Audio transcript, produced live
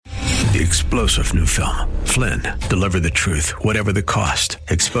The explosive new film, Flynn, deliver the truth, whatever the cost,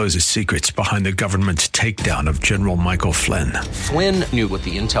 exposes secrets behind the government's takedown of General Michael Flynn. Flynn knew what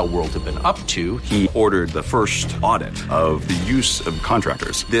the intel world had been up to. He ordered the first audit of the use of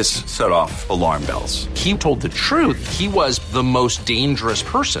contractors. This set off alarm bells. He told the truth. He was the most dangerous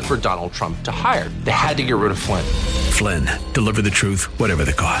person for Donald Trump to hire. They had to get rid of Flynn. Flynn, deliver the truth, whatever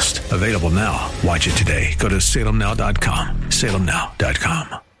the cost. Available now. Watch it today. Go to salemnow.com.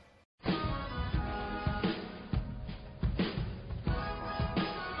 salemnow.com.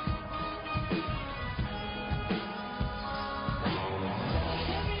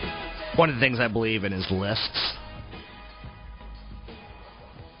 One of the things I believe in is lists.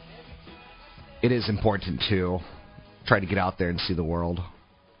 It is important to try to get out there and see the world.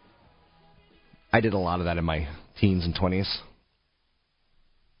 I did a lot of that in my teens and 20s.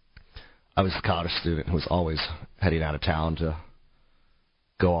 I was a college student who was always heading out of town to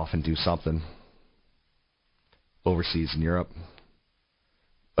go off and do something overseas in Europe,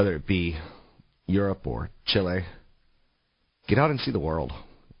 whether it be Europe or Chile. Get out and see the world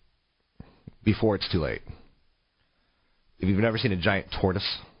before it's too late. If you've never seen a giant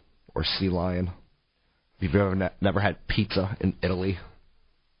tortoise or sea lion, if you've never had pizza in Italy,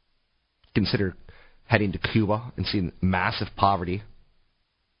 consider heading to Cuba and seeing massive poverty.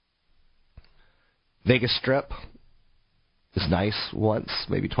 Vegas Strip is nice once,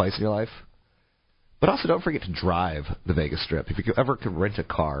 maybe twice in your life. But also don't forget to drive the Vegas Strip. If you ever could rent a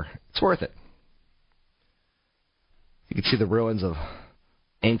car, it's worth it. You can see the ruins of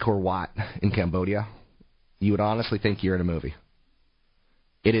Angkor Wat in Cambodia. You would honestly think you're in a movie.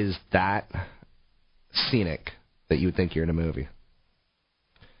 It is that scenic that you would think you're in a movie.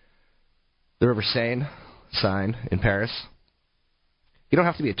 The River Seine sign in Paris. You don't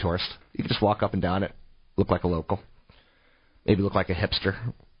have to be a tourist. You can just walk up and down it, look like a local. Maybe look like a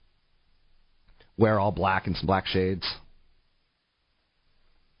hipster. Wear all black and some black shades.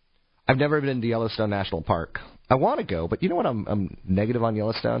 I've never been to Yellowstone National Park. I want to go, but you know what? I'm negative on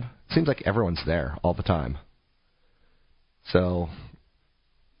Yellowstone. It seems like everyone's there all the time. So,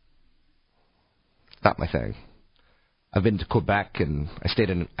 not my thing. I've been to Quebec, and I stayed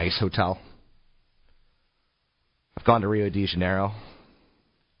in an ice hotel. I've gone to Rio de Janeiro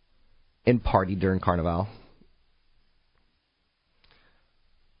and partied during Carnival.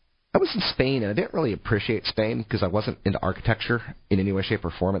 I was in Spain, and I didn't really appreciate Spain because I wasn't into architecture in any way, shape,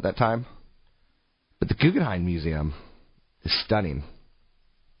 or form at that time. But the Guggenheim Museum is stunning.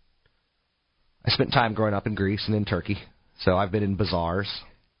 I spent time growing up in Greece and in Turkey, so I've been in bazaars,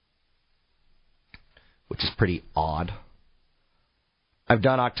 which is pretty odd. I've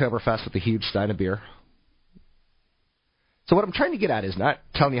done Oktoberfest with a huge stein of beer. So what I'm trying to get at is not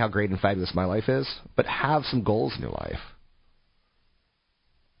telling you how great and fabulous my life is, but have some goals in your life.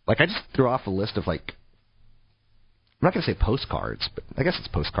 Like, I just threw off a list of, I'm not going to say postcards, but I guess it's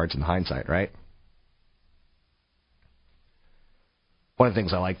postcards in hindsight, right? One of the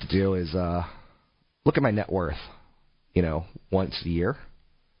things I like to do is look at my net worth, once a year.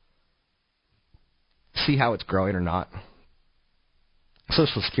 See how it's growing or not.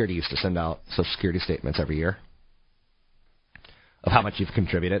 Social Security used to send out Social Security statements every year of how much you've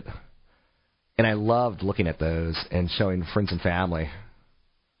contributed. And I loved looking at those and showing friends and family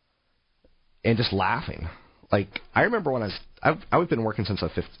and just laughing. I remember when I've been working since I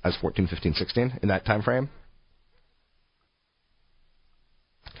was 14, 15, 16, in that time frame.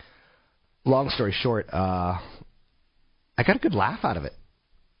 Long story short, I got a good laugh out of it.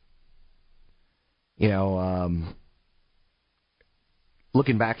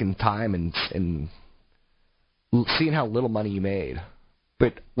 Looking back in time and seeing how little money you made.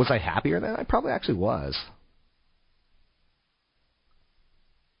 But was I happier then? I probably actually was.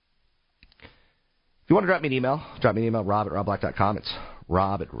 If you want to drop me an email, rob@robblack.com. It's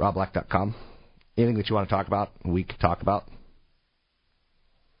rob@robblack.com. Anything that you want to talk about, we can talk about.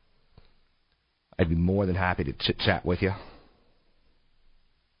 I'd be more than happy to chit-chat with you.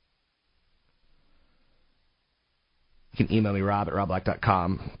 You can email me,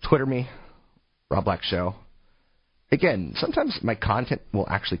 rob@robblack.com. Twitter me, Rob Black Show. Again, sometimes my content will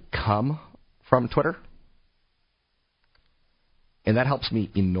actually come from Twitter. And that helps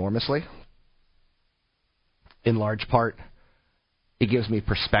me enormously. In large part, it gives me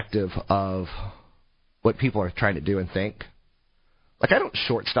perspective of what people are trying to do and think. I don't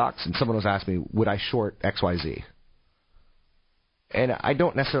short stocks, and someone was asking me, would I short XYZ? And I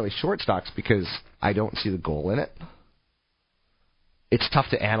don't necessarily short stocks because I don't see the goal in it. It's tough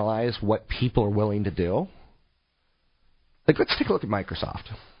to analyze what people are willing to do. Let's take a look at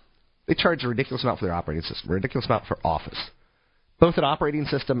Microsoft. They charge a ridiculous amount for their operating system, a ridiculous amount for Office. Both an operating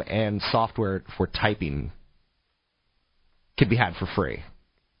system and software for typing can be had for free.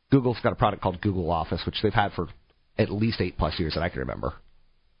 Google's got a product called Google Office, which they've had for at least 8+ years that I can remember.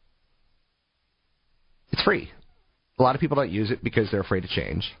 It's free. A lot of people don't use it because they're afraid to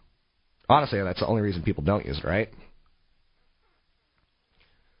change. Honestly, that's the only reason people don't use it, right?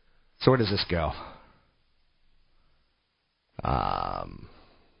 So where does this go?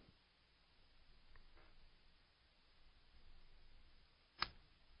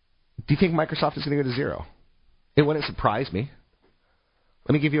 Do you think Microsoft is going to go to zero? It wouldn't surprise me.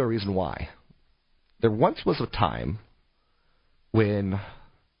 Let me give you a reason why. There once was a time when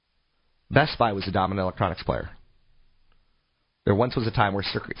Best Buy was the dominant electronics player. There once was a time where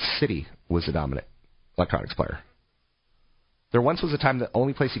Circuit City was the dominant electronics player. There once was a time the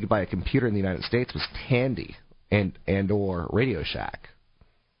only place you could buy a computer in the United States was Tandy and or Radio Shack.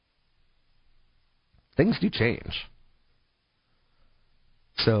 Things do change.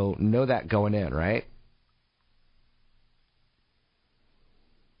 So know that going in, right?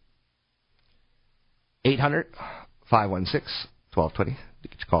 $800-516-1220 to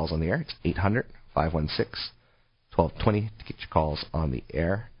get your calls on the air. It's 800-516-1220 to get your calls on the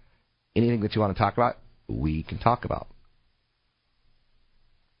air. Anything that you want to talk about, we can talk about.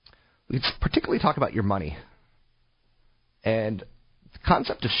 We can particularly talk about your money and the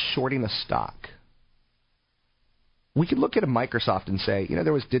concept of shorting a stock. We could look at a Microsoft and say,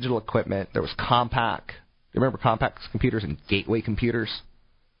 there was digital equipment, there was Compaq. You remember Compaq's computers and Gateway computers?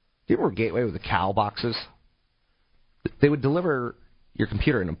 Do you remember Gateway with the cow boxes? They would deliver your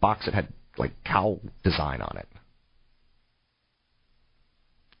computer in a box that had, cow design on it.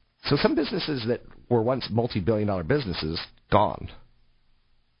 So some businesses that were once multi-billion-dollar businesses, gone.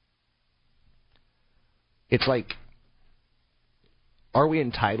 It's like, are we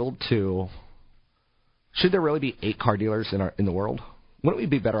entitled to... Should there really be 8 car dealers in the world? Wouldn't we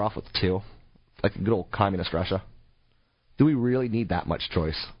be better off with 2? Like a good old communist Russia? Do we really need that much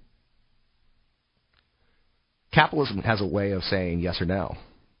choice? Capitalism has a way of saying yes or no,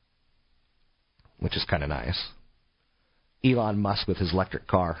 which is kind of nice. Elon Musk with his electric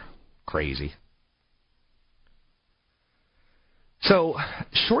car. Crazy. So,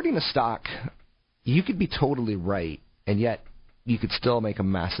 shorting a stock, you could be totally right, and yet you could still make a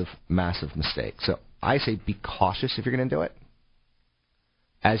massive, massive mistake. So, I say be cautious if you're going to do it.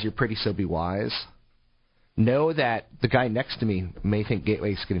 As you're pretty, so be wise. Know that the guy next to me may think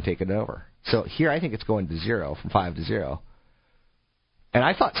Gateway's going to take it over. So here I think it's going to 0, from 5 to 0. And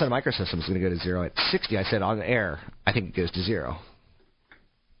I thought Sun Microsystems was going to go to 0 at 60. I said on the air, I think it goes to 0.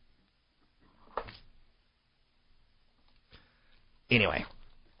 Anyway,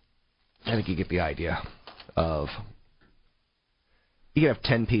 I think you get the idea of you could have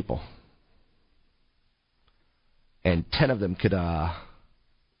 10 people. And 10 of them could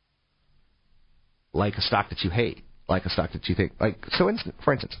like a stock that you hate, like a stock that you think... for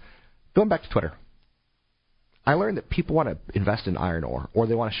instance, going back to Twitter, I learned that people want to invest in iron ore, or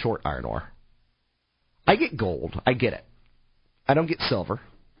they want to short iron ore. I get gold. I get it. I don't get silver.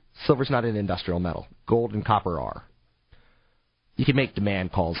 Silver's not an industrial metal. Gold and copper are. You can make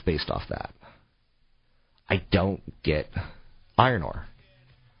demand calls based off that. I don't get iron ore.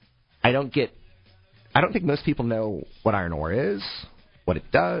 I don't think most people know what iron ore is, what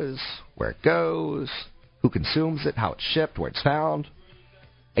it does, where it goes, who consumes it, how it's shipped, where it's found.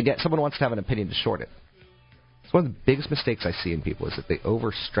 And yet someone wants to have an opinion to short it. It's one of the biggest mistakes I see in people is that they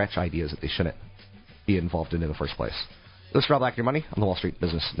overstretch ideas that they shouldn't be involved in the first place. This is Rob Black, Your Money on the Wall Street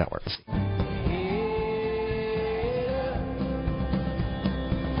Business Network.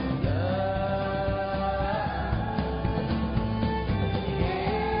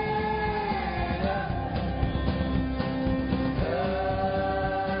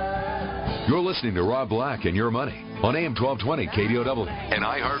 You're listening to Rob Black and Your Money on AM 1220 KDOW, an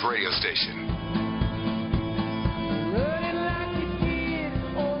iHeart radio station.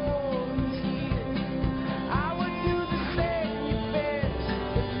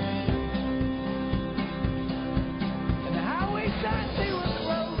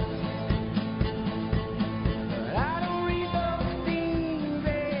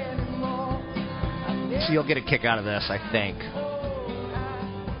 So you'll get a kick out of this, I think.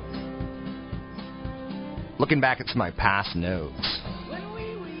 Looking back at some of my past notes,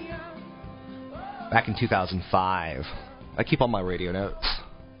 back in 2005, I keep all my radio notes,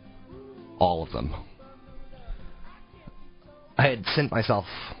 all of them. I had sent myself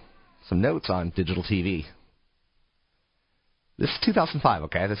some notes on digital TV. This is 2005,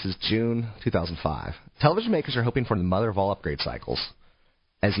 okay? This is June 2005. Television makers are hoping for the mother of all upgrade cycles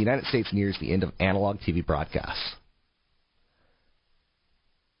as the United States nears the end of analog TV broadcasts.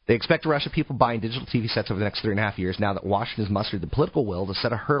 They expect to rush of people buying digital TV sets over the next 3.5 years now that Washington has mustered the political will to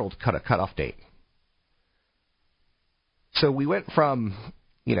set a hurdle to cut a cutoff date. So we went from,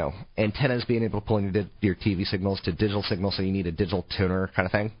 antennas being able to pull in your TV signals to digital signals, so you need a digital tuner kind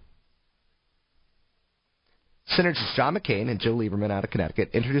of thing. Senators John McCain and Joe Lieberman out of Connecticut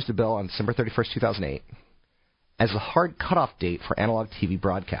introduced a bill on December 31st, 2008 as the hard cutoff date for analog TV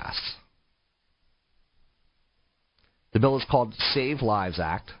broadcasts. The bill is called Save Lives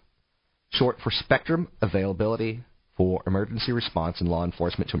Act, short for Spectrum Availability for Emergency Response and Law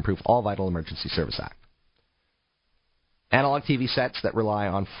Enforcement to Improve All Vital Emergency Service Act. Analog TV sets that rely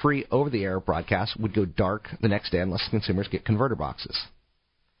on free over-the-air broadcasts would go dark the next day unless consumers get converter boxes.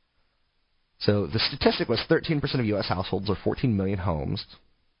 So the statistic was 13% of U.S. households, or 14 million homes,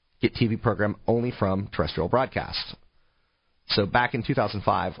 get TV program only from terrestrial broadcasts. So back in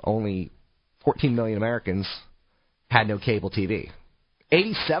 2005, only 14 million Americans had no cable TV.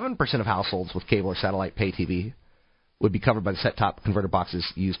 87% of households with cable or satellite pay TV would be covered by the set-top converter boxes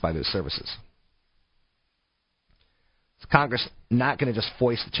used by those services. So Congress not going to just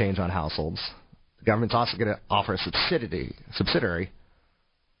foist the change on households. The government's also going to offer a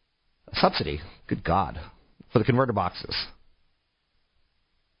subsidy, good God, for the converter boxes.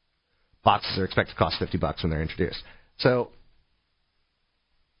 Boxes are expected to cost $50 when they're introduced. So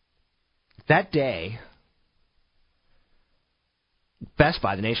that day, Best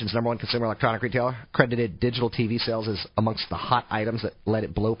Buy, the nation's number one consumer electronic retailer, credited digital TV sales as amongst the hot items that let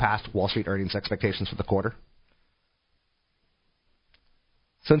it blow past Wall Street earnings expectations for the quarter.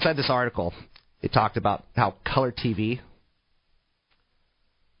 So inside this article, it talked about how color TV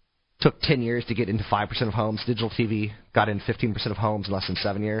took 10 years to get into 5% of homes. Digital TV got in 15% of homes in less than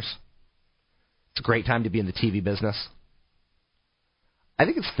 7 years. It's a great time to be in the TV business. I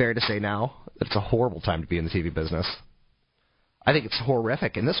think it's fair to say now that it's a horrible time to be in the TV business. I think it's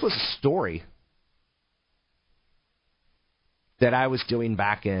horrific. And this was a story that I was doing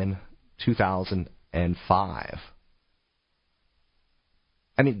back in 2005.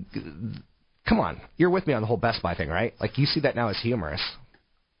 I mean, come on. You're with me on the whole Best Buy thing, right? Like, you see that now as humorous.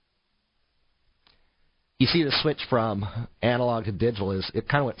 You see the switch from analog to digital it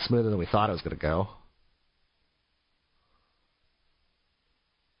kind of went smoother than we thought it was going to go.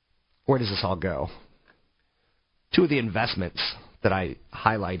 Where does this all go? Two of the investments that I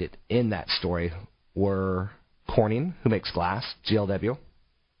highlighted in that story were Corning, who makes glass, GLW,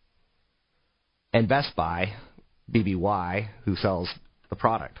 and Best Buy, BBY, who sells the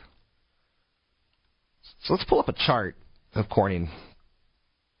product. So let's pull up a chart of Corning.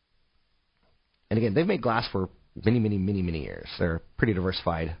 And again, they've made glass for many, many, many, many years. They're a pretty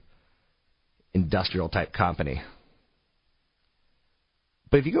diversified industrial-type company.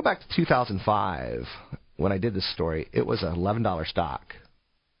 But if you go back to 2005, when I did this story, it was an $11 stock.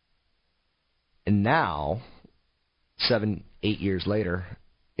 And now, 7-8 years later,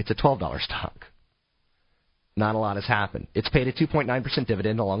 it's a $12 stock. Not a lot has happened. It's paid a 2.9%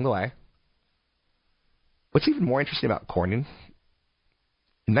 dividend along the way. What's even more interesting about Corning,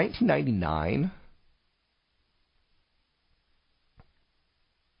 in 1999,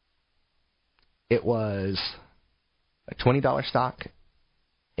 it was a $20 stock,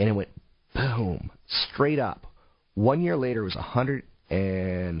 and it went boom, straight up. 1 year later, it was $100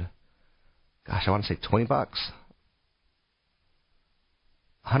 and, I want to say $20.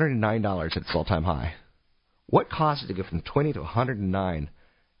 $109 at its all-time high. What caused it to go from 20 to 109,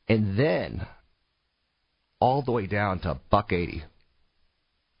 and then all the way down to $1.80?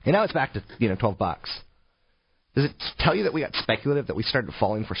 And now it's back to $12. Does it tell you that we got speculative, that we started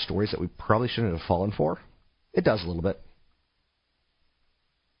falling for stories that we probably shouldn't have fallen for? It does a little bit.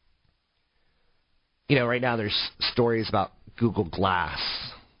 Right now there's stories about Google Glass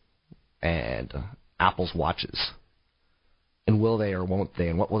and Apple's watches. And will they or won't they?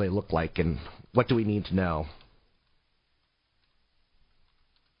 And what will they look like? And what do we need to know?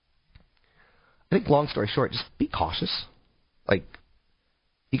 I think, long story short, just be cautious. Like,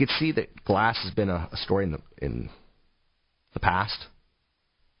 you could see that glass has been a story in the past.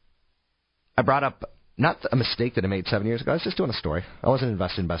 I brought up not a mistake that I made 7 years ago. I was just doing a story. I wasn't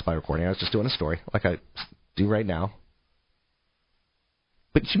invested in Best Buy or Corning. I was just doing a story like I do right now.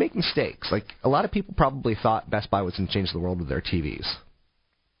 But you make mistakes. Like, a lot of people probably thought Best Buy was going to change the world with their TVs.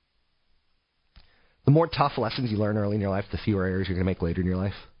 The more tough lessons you learn early in your life, the fewer errors you're going to make later in your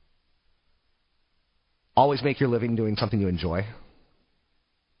life. Always make your living doing something you enjoy.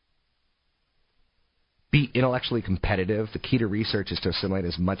 Be intellectually competitive. The key to research is to assimilate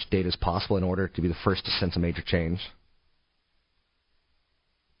as much data as possible in order to be the first to sense a major change.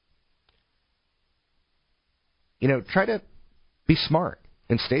 Try to be smart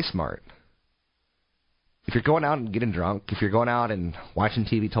and stay smart. If you're going out and getting drunk, if you're going out and watching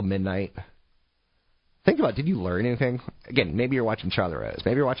TV till midnight, think about, did you learn anything? Again, maybe you're watching Charlie Rose.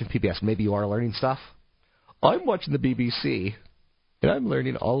 Maybe you're watching PBS. Maybe you are learning stuff. I'm watching the BBC, and I'm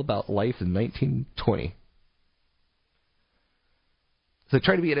learning all about life in 1920. So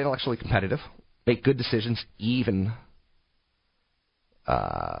try to be intellectually competitive. Make good decisions, even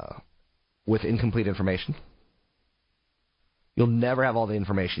with incomplete information. You'll never have all the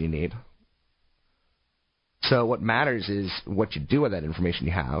information you need. So what matters is what you do with that information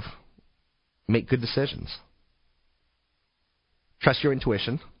you have. Make good decisions. Trust your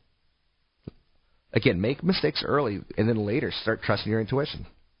intuition. Again, make mistakes early, and then later start trusting your intuition.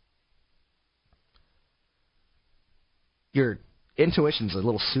 Your intuition's a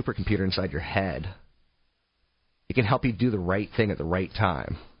little supercomputer inside your head. It can help you do the right thing at the right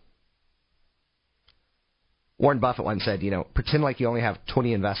time. Warren Buffett once said, pretend like you only have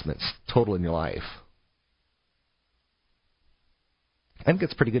 20 investments total in your life. I think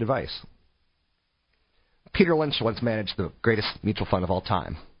that's pretty good advice. Peter Lynch once managed the greatest mutual fund of all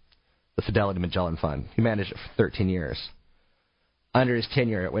time, the Fidelity Magellan Fund. He managed it for 13 years. Under his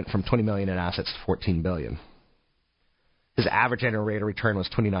tenure, it went from $20 million in assets to $14 billion. His average annual rate of return was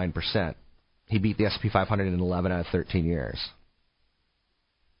 29%. He beat the S&P 500 in 11 out of 13 years.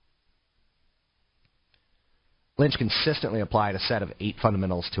 Lynch consistently applied a set of 8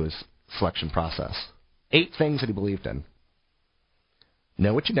 fundamentals to his selection process. 8 things that he believed in.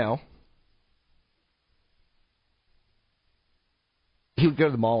 Know what you know. He would go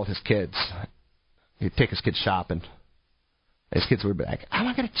to the mall with his kids. He'd take his kids shopping. His kids would be like, I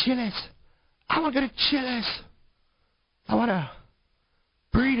want to go to Chili's. I want to go to Chili's. I want a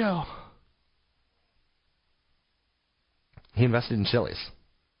burrito. He invested in Chili's.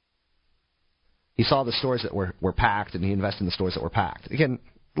 He saw the stores that were packed, and he invested in the stores that were packed. Again,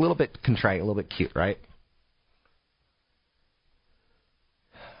 a little bit contrite, a little bit cute, right?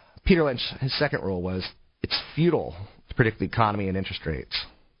 Peter Lynch, his second rule was, it's futile to predict the economy and interest rates.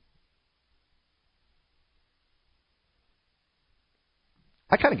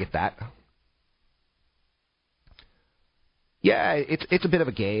 I kind of get that. Yeah, it's a bit of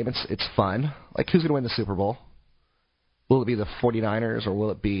a game. It's fun. Like, who's going to win the Super Bowl? Will it be the 49ers or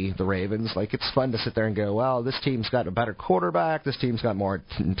will it be the Ravens? Like, it's fun to sit there and go, well, this team's got a better quarterback. This team's got more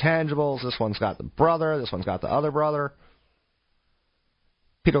intangibles. This one's got the brother. This one's got the other brother.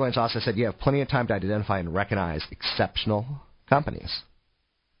 Peter Lynch also said you have plenty of time to identify and recognize exceptional companies.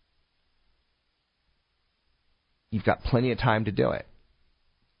 You've got plenty of time to do it.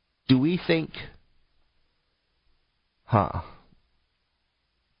 Do we think,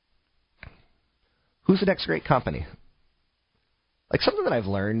 who's the next great company? Like, something that I've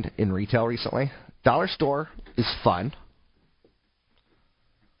learned in retail recently, dollar store is fun.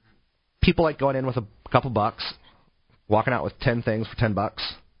 People like going in with a couple bucks, walking out with 10 things for $10.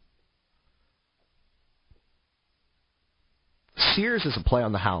 Sears is a play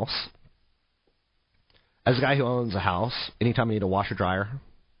on the house. As a guy who owns a house, anytime I need a washer, dryer,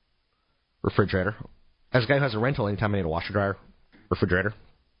 refrigerator. As a guy who has a rental, anytime I need a washer, dryer, refrigerator,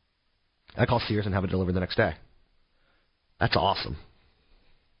 I call Sears and have it delivered the next day. That's awesome.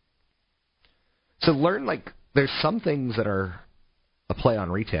 So learn, like, there's some things that are a play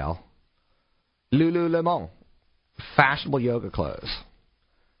on retail. Lululemon, fashionable yoga clothes.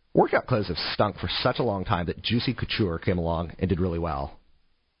 Workout clothes have stunk for such a long time that Juicy Couture came along and did really well.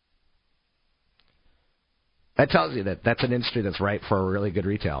 That tells you that that's an industry that's ripe for a really good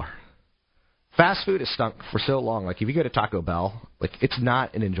retailer. Fast food has stunk for so long. Like, if you go to Taco Bell, like, it's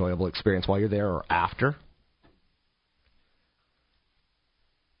not an enjoyable experience while you're there or after.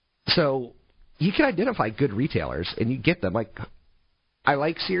 So you can identify good retailers, and you get them. Like, I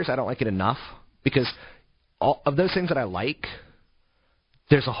like Sears. I don't like it enough because all of those things that I like,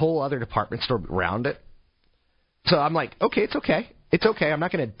 there's a whole other department store around it. So I'm like, okay, it's okay. It's okay. I'm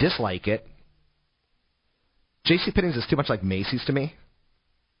not going to dislike it. JCPenney's is too much like Macy's to me.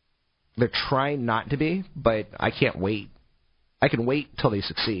 They're trying not to be, but I can't wait. I can wait till they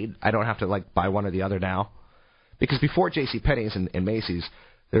succeed. I don't have to, like, buy one or the other now. Because before JCPenney's and Macy's,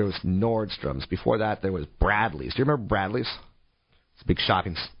 there was Nordstrom's. Before that, there was Bradley's. Do you remember Bradley's? It's a big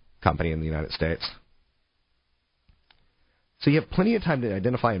shopping company in the United States. So you have plenty of time to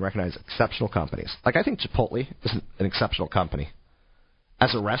identify and recognize exceptional companies. Like, I think Chipotle is an exceptional company.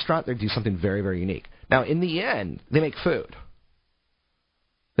 As a restaurant, they do something very, very unique. Now, in the end, they make food.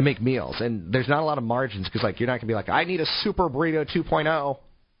 They make meals, and there's not a lot of margins because, like, you're not going to be like, I need a Super Burrito 2.0.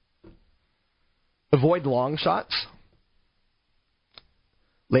 Avoid long shots.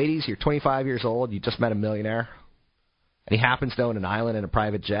 Ladies, you're 25 years old. You just met a millionaire. and he happens to own an island and a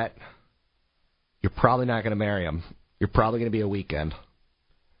private jet, you're probably not going to marry him. You're probably going to be a weekend.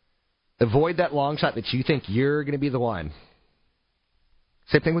 Avoid that long shot that you think you're going to be the one.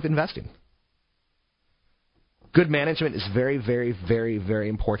 Same thing with investing. Good management is very, very, very, very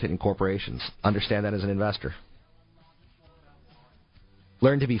important in corporations. Understand that as an investor.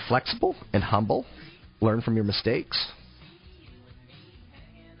 Learn to be flexible and humble. Learn from your mistakes.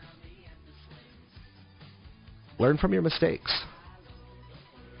 Learn from your mistakes.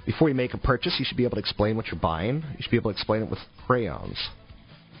 Before you make a purchase, you should be able to explain what you're buying. You should be able to explain it with crayons.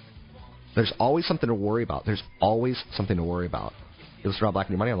 There's always something to worry about. There's always something to worry about. You're listening to Rob Black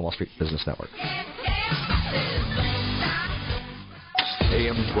and Your Money on the Wall Street Business Network.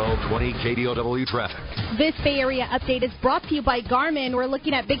 AM 1220 KDOW traffic. This Bay Area update is brought to you by Garmin. We're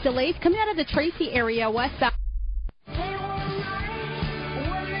looking at big delays coming out of the Tracy area westbound.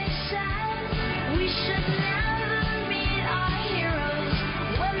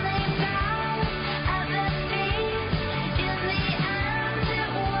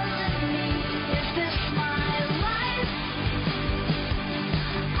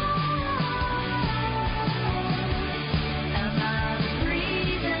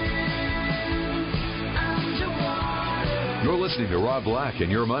 You're listening to Rob Black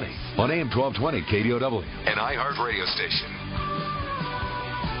and Your Money on AM 1220 KDOW, an iHeart radio station.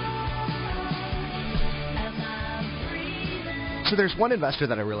 So there's one investor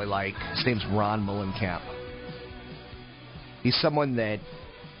that I really like. His name's Ron Mullenkamp. He's someone that,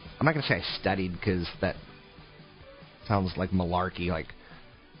 I'm not going to say I studied because that sounds like malarkey. Like,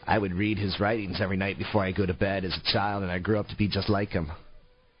 I would read his writings every night before I go to bed as a child, and I grew up to be just like him.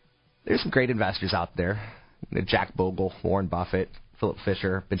 There's some great investors out there. Jack Bogle, Warren Buffett, Philip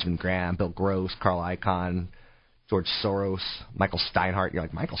Fisher, Benjamin Graham, Bill Gross, Carl Icahn, George Soros, Michael Steinhardt. You're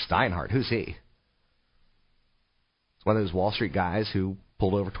like, Michael Steinhardt, who's he? It's one of those Wall Street guys who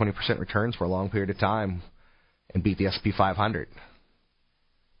pulled over 20% returns for a long period of time and beat the S&P 500.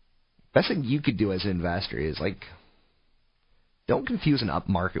 Best thing you could do as an investor is, like, don't confuse an up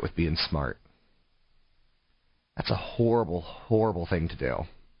market with being smart. That's a horrible, horrible thing to do.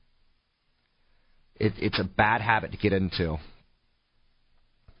 It's a bad habit to get into.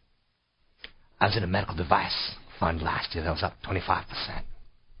 I was in a medical device fund last year that was up 25%.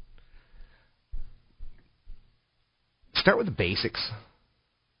 Start with the basics.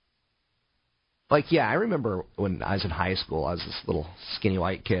 Like, yeah, I remember when I was in high school, I was this little skinny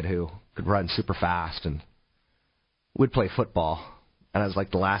white kid who could run super fast and would play football. And I was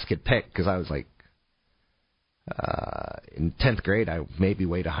like the last kid picked because I was like, in 10th grade, I maybe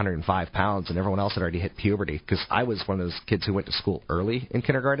weighed 105 pounds, and everyone else had already hit puberty because I was one of those kids who went to school early in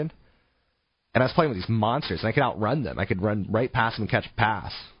kindergarten. And I was playing with these monsters, and I could outrun them. I could run right past them and catch a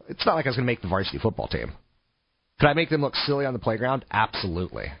pass. It's not like I was going to make the varsity football team. Could I make them look silly on the playground?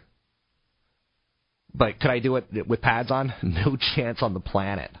 Absolutely. But could I do it with pads on? No chance on the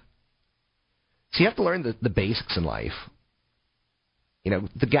planet. So you have to learn the basics in life. You know,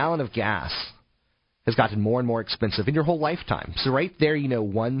 the gallon of gas has gotten more and more expensive in your whole lifetime. So right there, you know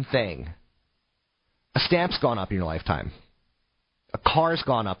one thing. A stamp's gone up in your lifetime. A car's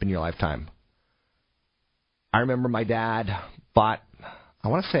gone up in your lifetime. I remember my dad bought, I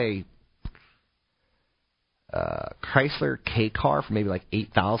want to say, Chrysler K car for maybe like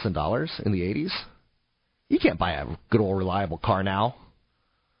 $8,000 in the 80s. You can't buy a good old reliable car now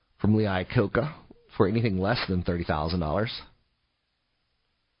from Lee Iacocca for anything less than $30,000.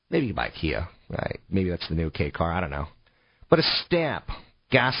 Maybe you can buy a Kia, right? Maybe that's the new K car, I don't know. But a stamp,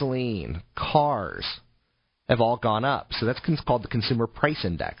 gasoline, cars have all gone up. So that's called the Consumer Price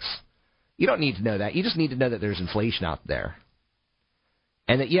Index. You don't need to know that. You just need to know that there's inflation out there.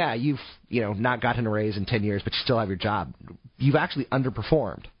 And that, yeah, you've not gotten a raise in 10 years, but you still have your job. You've actually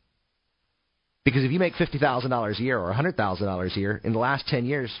underperformed. Because if you make $50,000 a year or $100,000 a year, in the last 10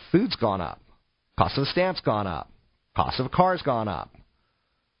 years, food's gone up. Cost of a stamp's gone up. Cost of a car's gone up.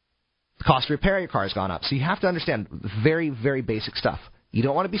 The cost to repair your car has gone up. So you have to understand very, very basic stuff. You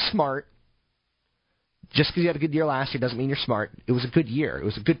don't want to be smart. Just because you had a good year last year doesn't mean you're smart. It was a good year. It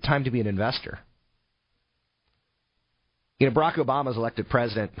was a good time to be an investor. You know, Barack Obama was elected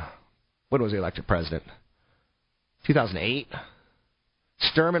president. When was he elected president? 2008.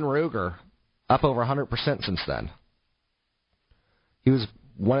 Sturm and Ruger, up over 100% since then. He was,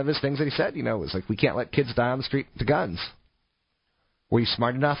 one of his things that he said, was like, we can't let kids die on the street to guns. Were you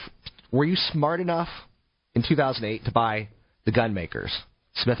smart enough in 2008 to buy the gun makers,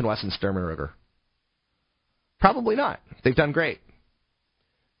 Smith & Wesson, Sturm and Ruger? Probably not. They've done great.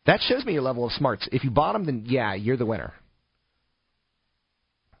 That shows me your level of smarts. If you bought them, then yeah, you're the winner.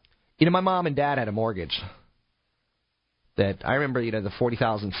 My mom and dad had a mortgage. that I remember, the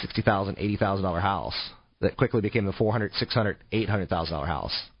 $40,000, $60,000, $80,000 house that quickly became the $400,000, $600,000, $800,000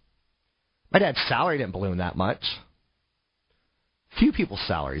 house. My dad's salary didn't balloon that much. Few people's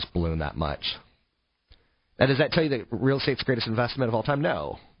salaries balloon that much. Now, does that tell you that real estate's the greatest investment of all time?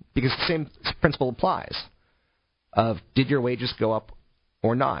 No, because the same principle applies of did your wages go up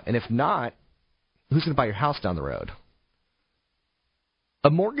or not? And if not, who's going to buy your house down the road? A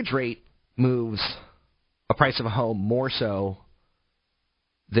mortgage rate moves a price of a home more so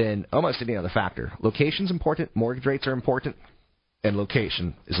than almost any other factor. Location's important, mortgage rates are important, and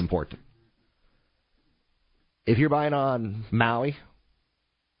location is important. If you're buying on Maui,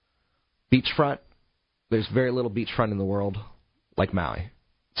 beachfront, there's very little beachfront in the world like Maui.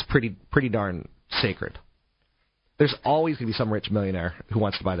 It's pretty darn sacred. There's always going to be some rich millionaire who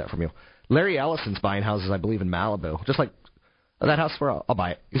wants to buy that from you. Larry Ellison's buying houses, I believe, in Malibu. Just like that house where I'll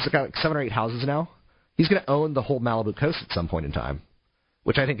buy it. He's got like 7 or 8 houses now. He's going to own the whole Malibu coast at some point in time,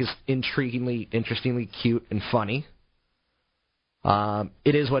 which I think is intriguingly, interestingly cute and funny.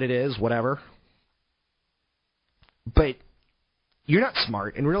 It is what it is, whatever. But you're not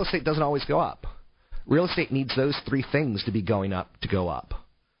smart, and real estate doesn't always go up. Real estate needs those 3 things to be going up to go up.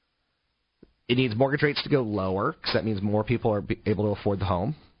 It needs mortgage rates to go lower, because that means more people are able to afford the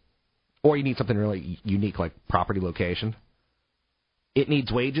home. Or you need something really unique like property location. It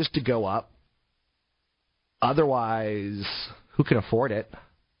needs wages to go up. Otherwise, who can afford it?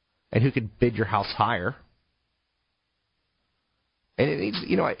 And who could bid your house higher? And it needs,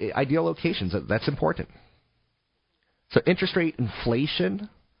 ideal locations. That's important. So interest rate inflation,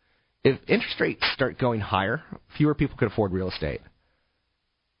 if interest rates start going higher, fewer people can afford real estate.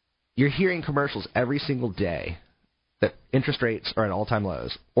 You're hearing commercials every single day that interest rates are at all-time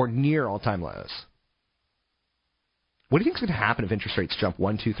lows or near all-time lows. What do you think is going to happen if interest rates jump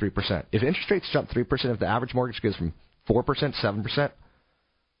 1%, 2%, 3%? If interest rates jump 3%, if the average mortgage goes from 4%, 7%,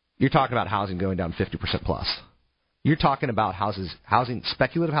 you're talking about housing going down 50% plus. You're talking about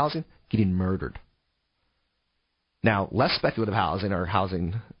speculative housing getting murdered. Now, less speculative housing are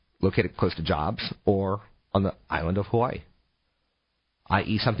housing located close to jobs or on the island of Hawaii,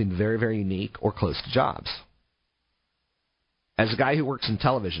 i.e. something very, very unique or close to jobs. As a guy who works in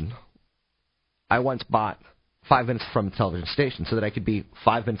television, I once bought 5 minutes from a television station so that I could be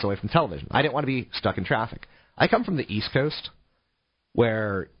 5 minutes away from television. I didn't want to be stuck in traffic. I come from the East Coast,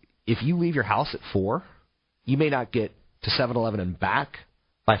 where if you leave your house at 4, you may not get to 7-Eleven and back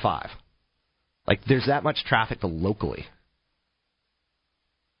by 5. Like, there's that much traffic locally.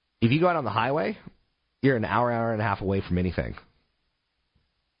 If you go out on the highway, you're an hour and a half away from anything.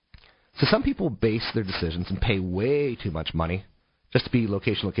 So some people base their decisions and pay way too much money just to be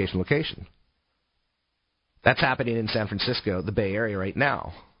location, location, location. That's happening in San Francisco, the Bay Area right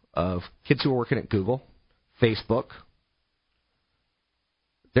now, of kids who are working at Google, Facebook.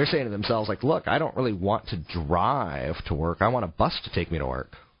 They're saying to themselves, like, look, I don't really want to drive to work. I want a bus to take me to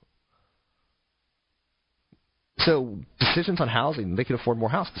work. So decisions on housing, they can afford more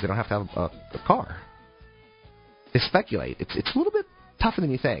house because they don't have to have a car. They speculate. It's a little bit tougher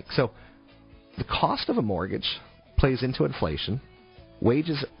than you think. So the cost of a mortgage plays into inflation.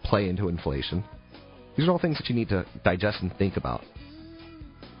 Wages play into inflation. These are all things that you need to digest and think about.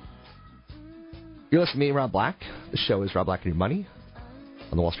 You're listening to me, Rob Black. The show is Rob Black and Your Money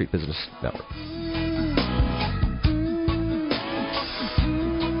on the Wall Street Business Network.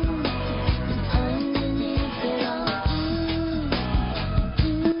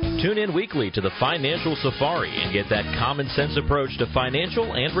 Tune in weekly to the Financial Safari and get that common-sense approach to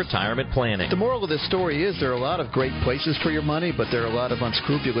financial and retirement planning. The moral of this story is there are a lot of great places for your money, but there are a lot of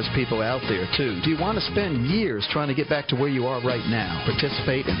unscrupulous people out there, too. Do you want to spend years trying to get back to where you are right now?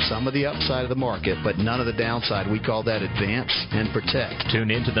 Participate in some of the upside of the market, but none of the downside. We call that advance and protect.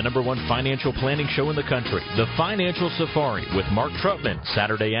 Tune in to the #1 financial planning show in the country, The Financial Safari, with Mark Trutman,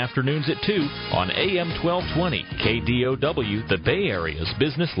 Saturday afternoons at 2 on AM 1220, KDOW, the Bay Area's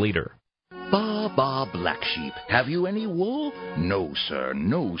business leader. Ba, black sheep. Have you any wool? No, sir.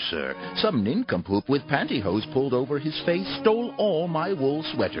 No, sir. Some nincompoop with pantyhose pulled over his face stole all my wool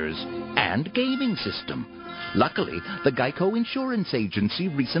sweaters and gaming system. Luckily, the Geico Insurance Agency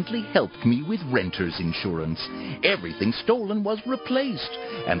recently helped me with renter's insurance. Everything stolen was replaced,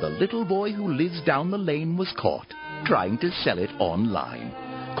 and the little boy who lives down the lane was caught trying to sell it online.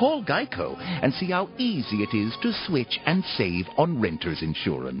 Call Geico and see how easy it is to switch and save on renter's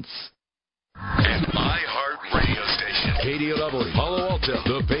insurance. An iHeart radio station. KDOW, Palo Alto,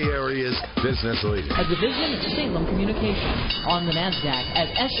 the Bay Area's business leader. A division of Salem Communications, on the NASDAQ at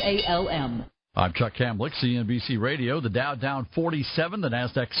SALM. I'm Chuck Kamlick, CNBC Radio. The Dow down 47, the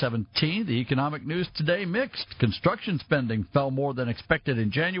NASDAQ 17. The economic news today mixed. Construction spending fell more than expected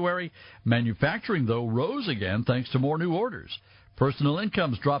in January. Manufacturing, though, rose again thanks to more new orders. Personal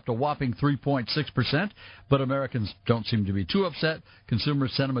incomes dropped a whopping 3.6%, but Americans don't seem to be too upset. Consumer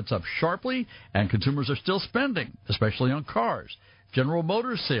sentiment's up sharply, and consumers are still spending, especially on cars. General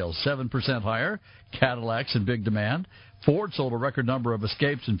Motors sales 7% higher. Cadillac's in big demand. Ford sold a record number of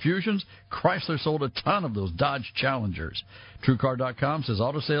Escapes and Fusions. Chrysler sold a ton of those Dodge Challengers. TrueCar.com says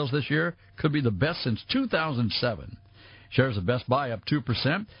auto sales this year could be the best since 2007. Shares of Best Buy up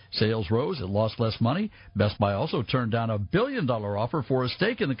 2%. Sales rose. It lost less money. Best Buy also turned down a $1 billion offer for a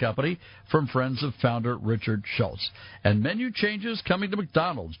stake in the company from friends of founder Richard Schultz. And menu changes coming to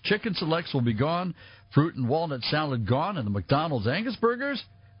McDonald's. Chicken selects will be gone. Fruit and walnut salad gone. And the McDonald's Angus burgers,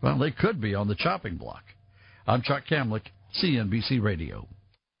 well, they could be on the chopping block. I'm Chuck Kamlick, CNBC Radio.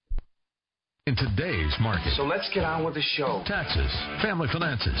 In today's market. So let's get on with the show. Taxes, family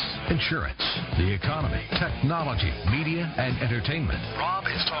finances, insurance, the economy, technology, media, and entertainment. Rob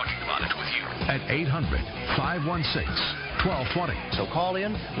is talking about it with you at 800-516-1220. So call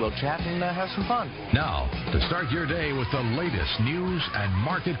in, we'll chat and have some fun. Now, to start your day with the latest news and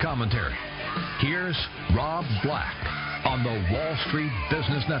market commentary, here's Rob Black on the Wall Street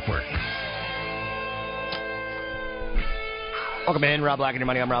Business Network. Welcome in, Rob Black and Your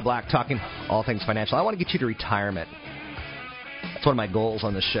Money. I'm Rob Black, talking all things financial. I want to get you to retirement. That's one of my goals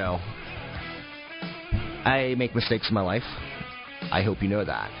on this show. I make mistakes in my life. I hope you know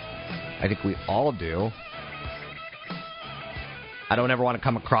that. I think we all do. I don't ever want to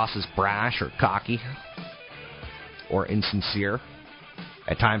come across as brash or cocky or insincere.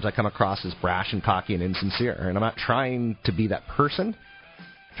 At times I come across as brash and cocky and insincere, and I'm not trying to be that person.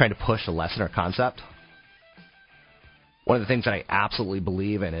 I'm trying to push a lesson or concept. One of the things that I absolutely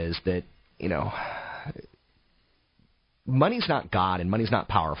believe in is that, money's not God and money's not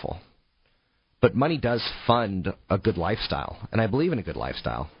powerful. But money does fund a good lifestyle, and I believe in a good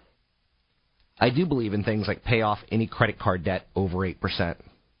lifestyle. I do believe in things like pay off any credit card debt over 8%.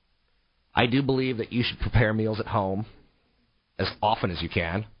 I do believe that you should prepare meals at home as often as you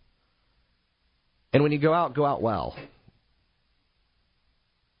can. And when you go out well.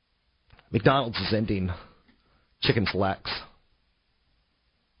 McDonald's is ending chicken selects.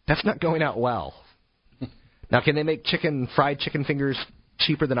 That's not going out well. Now, can they make fried chicken fingers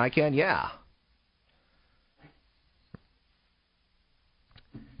cheaper than I can? Yeah.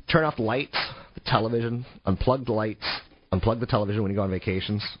 Turn off the lights, the television, unplug the lights, unplug the television when you go on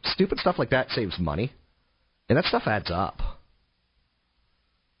vacations. Stupid stuff like that saves money. And that stuff adds up.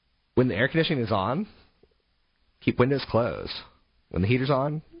 When the air conditioning is on, keep windows closed. When the heater's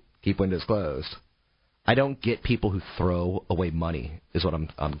on, keep windows closed. I don't get people who throw away money, is what I'm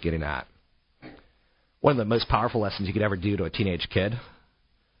getting at. One of the most powerful lessons you could ever do to a teenage kid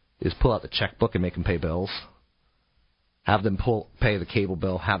is pull out the checkbook and make them pay bills. Have them pay the cable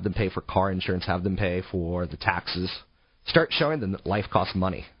bill, have them pay for car insurance, have them pay for the taxes. Start showing them that life costs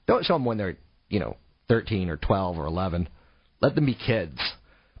money. Don't show them when they're, 13 or 12 or 11. Let them be kids.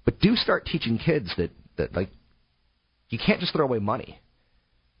 But do start teaching kids that you can't just throw away money.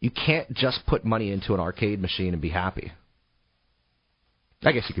 You can't just put money into an arcade machine and be happy.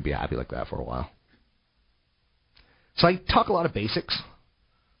 I guess you could be happy like that for a while. So I talk a lot of basics.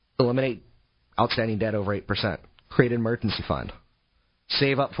 Eliminate outstanding debt over 8%. Create an emergency fund.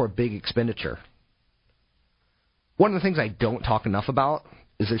 Save up for a big expenditure. One of the things I don't talk enough about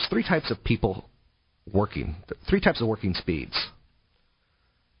is there's 3 types of people working. 3 types of working speeds.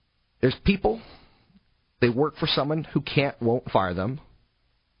 There's people, they work for someone who won't fire them.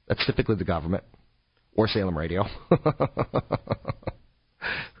 That's typically the government or Salem Radio.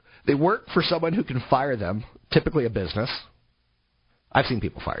 They work for someone who can fire them, typically a business. I've seen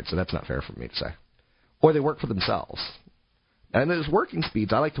people fired, so that's not fair for me to say. Or they work for themselves. And there's working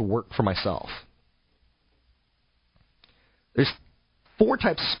speeds. I like to work for myself. There's 4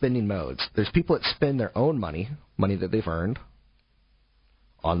 types of spending modes. There's people that spend their own money that they've earned,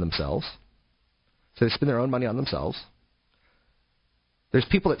 on themselves. So they spend their own money on themselves. There's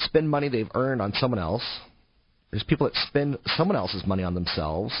people that spend money they've earned on someone else. There's people that spend someone else's money on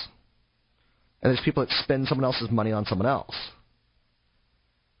themselves. And there's people that spend someone else's money on someone else.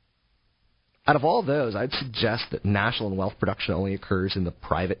 Out of all those, I'd suggest that national and wealth production only occurs in the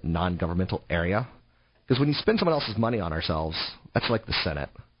private, non-governmental area. Because when you spend someone else's money on ourselves, that's like the Senate.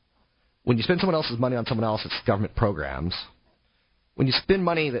 When you spend someone else's money on someone else, it's government programs. When you spend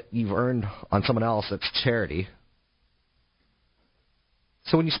money that you've earned on someone else, that's charity.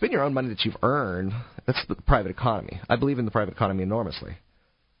 So when you spend your own money that you've earned, that's the private economy. I believe in the private economy enormously.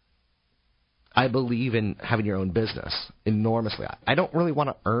 I believe in having your own business enormously. I don't really want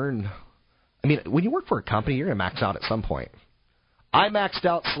to earn. I mean, when you work for a company, you're going to max out at some point. I maxed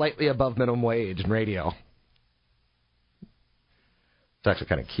out slightly above minimum wage in radio. It's actually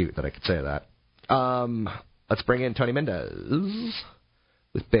kind of cute that I could say that. Let's bring in Tony Mendez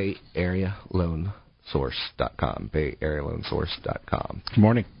with BayAreaLoanSource.com. BayAreaLoanSource.com. Good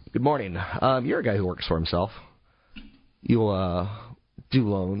morning. Good morning. You're a guy who works for himself. You'll do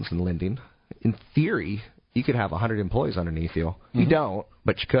loans and lending. In theory, you could have 100 employees underneath you. Mm-hmm. You don't,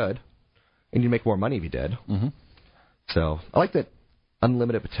 but you could. And you'd make more money if you did. Mm-hmm. So I like that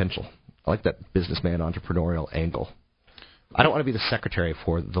unlimited potential. I like that businessman entrepreneurial angle. I don't want to be the secretary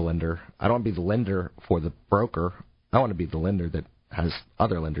for the lender. I don't want to be the lender for the broker. I want to be the lender that has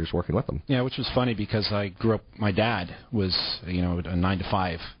other lenders working with them. Yeah, which was funny because I grew up, my dad was, a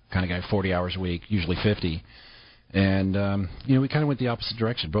 9-to-5 kind of guy, 40 hours a week, usually 50. And, we kind of went the opposite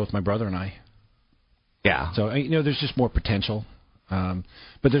direction, both my brother and I. Yeah. So, there's just more potential.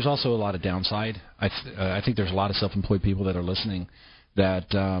 But there's also a lot of downside. I think there's a lot of self-employed people that are listening that,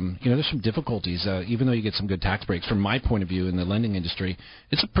 there's some difficulties. Even though you get some good tax breaks, from my point of view in the lending industry,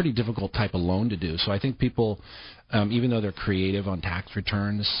 it's a pretty difficult type of loan to do. So I think people, even though they're creative on tax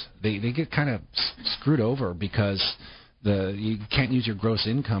returns, they get kind of screwed over because you can't use your gross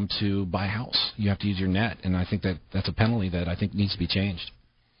income to buy a house. You have to use your net, and I think that's a penalty that I think needs to be changed.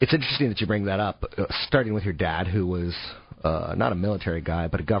 It's interesting that you bring that up, starting with your dad, who was not a military guy,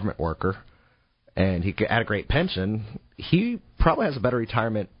 but a government worker, and he had a great pension. He probably has a better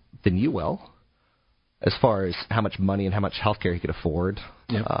retirement than you will, as far as how much money and how much health care he could afford.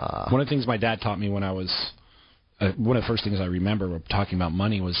 Yep. One of the things my dad taught me when I was, one of the first things I remember talking about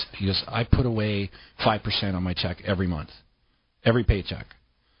money was, he goes, I put away 5% on my check every month, every paycheck.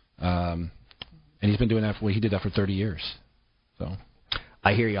 And he's been doing that he did that for 30 years. So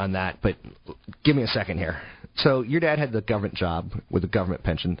I hear you on that, but give me a second here. So your dad had the government job with a government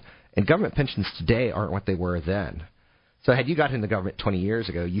pension, and government pensions today aren't what they were then. So had you gotten in the government 20 years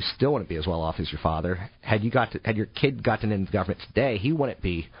ago, you still wouldn't be as well off as your father. Had your kid gotten into the government today, he wouldn't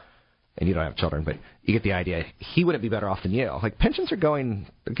be, and you don't have children, but you get the idea, he wouldn't be better off than you. Like, pensions they're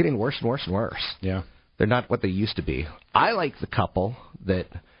getting worse and worse and worse. Yeah. They're not what they used to be. I like the couple that,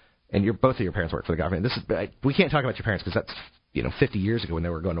 and both of your parents work for the government. We can't talk about your parents because that's 50 years ago when they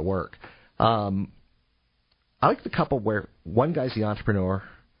were going to work. I like the couple where one guy's the entrepreneur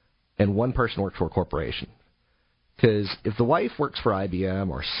and one person works for a corporation. Because if the wife works for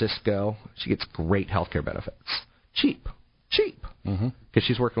IBM or Cisco, she gets great health care benefits. Cheap. Because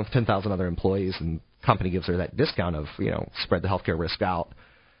she's working with 10,000 other employees, and the company gives her that discount of, spread the health care risk out.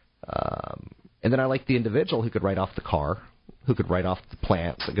 And then I like the individual who could write off the car, who could write off the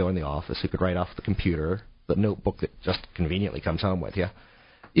plants that go in the office, who could write off the computer, the notebook that just conveniently comes home with you.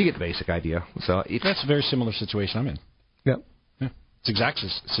 You get the basic idea. So that's a very similar situation I'm in. Yep. Yeah. It's the exact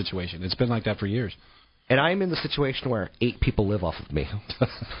situation. It's been like that for years. And I'm in the situation where 8 people live off of me.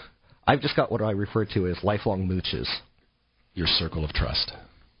 I've just got what I refer to as lifelong mooches. Your circle of trust.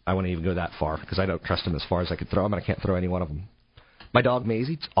 I wouldn't even go that far because I don't trust them as far as I could throw them, and I can't throw any one of them. My dog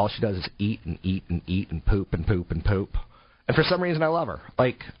Maisie, all she does is eat and eat and eat and poop and poop and poop. And for some reason I love her.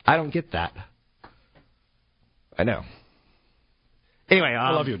 Like, I don't get that. I know. Anyway,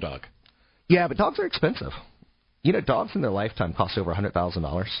 I love your dog. Yeah, but dogs are expensive. Dogs in their lifetime cost over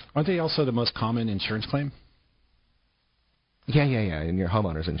 $100,000. Aren't they also the most common insurance claim? Yeah, in your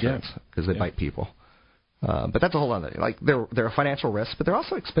homeowner's insurance, because they bite people. But that's a whole other. Like, they're a financial risk, but they're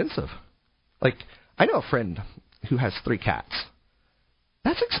also expensive. Like, I know a friend who has 3 cats.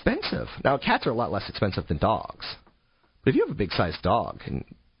 That's expensive. Now, cats are a lot less expensive than dogs. But if you have a big-sized dog, and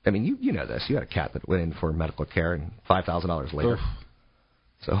I mean, you know this. You had a cat that went in for medical care, and $5,000 later.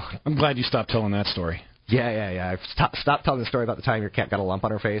 So I'm glad you stopped telling that story. Yeah. Stop telling the story about the time your cat got a lump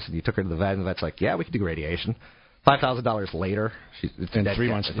on her face, and you took her to the vet, and the vet's like, yeah, we can do radiation. $5,000 later, it's and dead. 3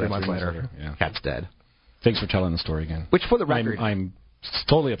 months later, yeah. Cat's dead. Thanks for telling the story again. Which, for the record, I'm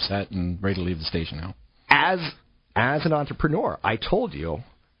totally upset and ready to leave the station now. As an entrepreneur, I told you,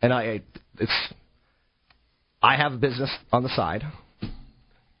 and I have a business on the side,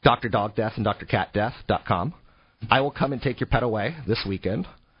 Dr. Dog Death and drcatdeath.com. I will come and take your pet away this weekend.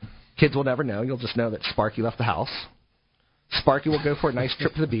 Kids will never know. You'll just know that Sparky left the house. Sparky will go for a nice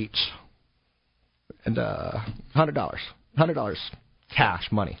trip to the beach. And $100 cash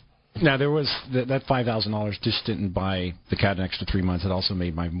money. Now, there was that $5,000 just didn't buy the cat an extra 3 months. It also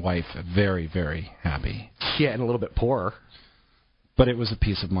made my wife very, very happy. Yeah, and a little bit poorer. But it was a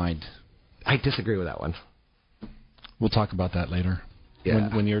peace of mind. I disagree with that one. We'll talk about that later.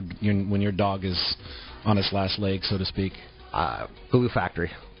 Yeah. When your dog is on its last leg, so to speak. Glue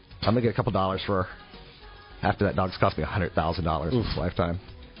Factory. I'm going to get a couple dollars for her. After that dog's cost me $100,000 in its lifetime.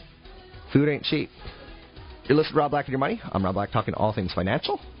 Food ain't cheap. You're listening to Rob Black and Your Money. I'm Rob Black, talking all things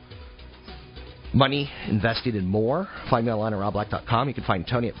financial. Money invested in more. Find me online at robblack.com. You can find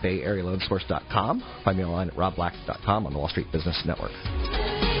Tony at bayarealoansource.com. Find me online at robblack.com on the Wall Street Business Network.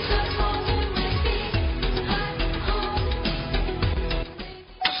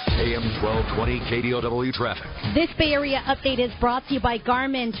 AM 1220 KDOW traffic. This Bay Area update is brought to you by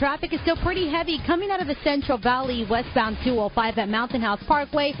Garmin. Traffic is still pretty heavy coming out of the Central Valley, westbound 205 at Mountain House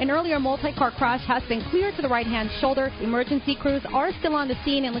Parkway. An earlier multi-car crash has been cleared to the right-hand shoulder. Emergency crews are still on the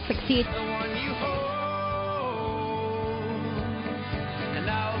scene and looks like see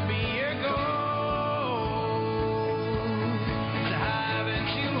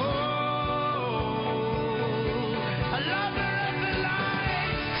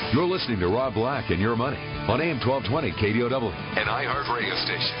You're listening to Rob Black and Your Money on AM 1220 KDOW, an iHeart radio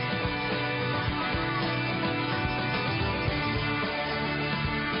station.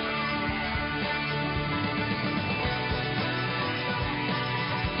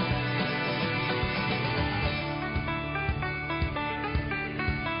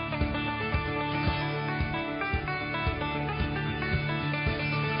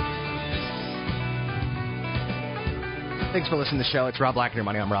 Thanks for listening to the show. It's Rob Black and Your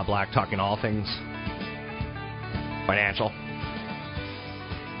Money. I'm Rob Black, talking all things financial.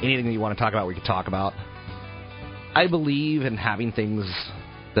 Anything that you want to talk about, we can talk about. I believe in having things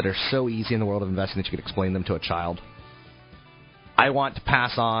that are so easy in the world of investing that you can explain them to a child. I want to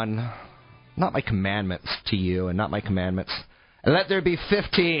pass on, not my commandments to you, and not my commandments. And let there be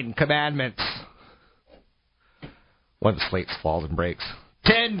 15 commandments. One of the slates falls and breaks.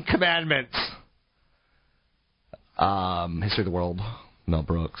 10 commandments. History of the World, Mel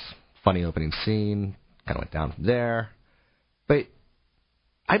Brooks, funny opening scene, kind of went down from there. But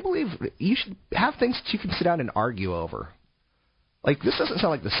I believe you should have things that you can sit down and argue over. Like, this doesn't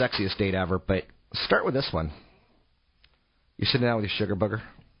sound like the sexiest date ever, but start with this one. You're sitting down with your sugar booger,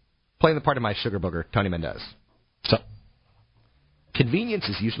 playing the part of my sugar booger, Tony Mendez. So, convenience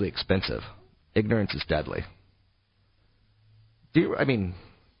is usually expensive. Ignorance is deadly.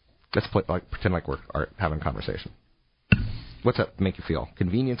 Let's pretend like we're having a conversation. What's that make you feel?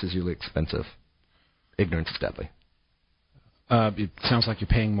 Convenience is usually expensive. Ignorance is deadly. It sounds like you're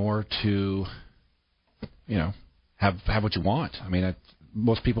paying more to, have what you want.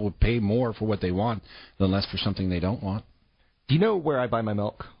 Most people would pay more for what they want than less for something they don't want. Do you know where I buy my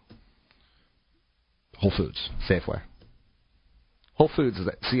milk? Whole Foods. Safeway. Whole Foods,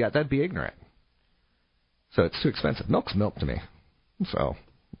 that'd be ignorant. So it's too expensive. Milk's milk to me. So,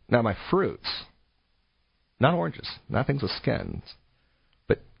 now my fruits, not oranges, not things with skins,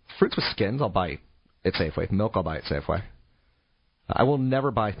 but fruits with skins I'll buy at Safeway. Milk I'll buy at Safeway. I will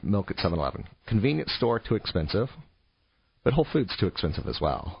never buy milk at 7-Eleven. Convenience store, too expensive, but Whole Foods, too expensive as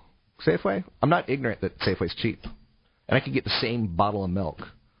well. Safeway, I'm not ignorant that Safeway's cheap, and I can get the same bottle of milk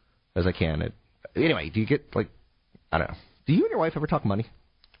as I can. Anyway, do you get, I don't know. Do you and your wife ever talk money?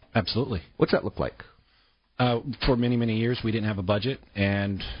 Absolutely. What's that look like? For many, many years, we didn't have a budget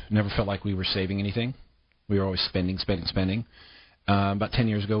and never felt like we were saving anything. We were always spending. About 10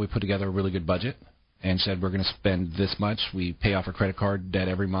 years ago, we put together a really good budget and said we're going to spend this much. We pay off our credit card debt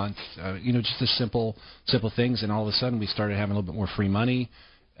every month. Just the simple things. And all of a sudden, we started having a little bit more free money.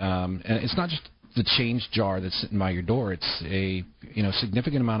 And it's not just the change jar that's sitting by your door. It's a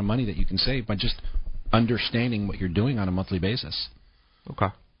significant amount of money that you can save by just understanding what you're doing on a monthly basis. Okay.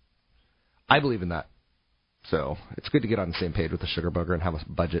 I believe in that. So it's good to get on the same page with the sugar booger and have a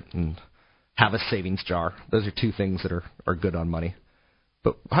budget and have a savings jar. Those are two things that are good on money.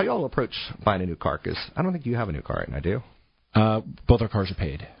 But how y'all approach buying a new car? Because I don't think you have a new car right now, do you? Both our cars are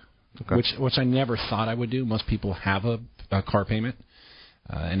paid, okay. which I never thought I would do. Most people have a car payment,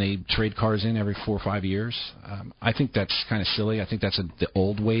 and they trade cars in every 4 or 5 years. I think that's kind of silly. I think that's the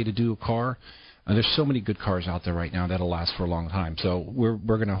old way to do a car. There's so many good cars out there right now that'll last for a long time. So we're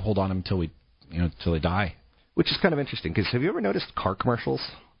going to hold on them until they die. Which is kind of interesting, because have you ever noticed car commercials?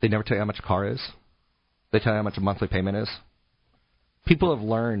 They never tell you how much a car is. They tell you how much a monthly payment is. People have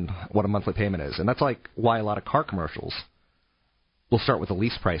learned what a monthly payment is, and that's why a lot of car commercials will start with the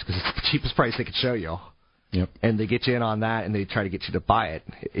lease price, because it's the cheapest price they could show you. Yep. And they get you in on that, and they try to get you to buy it.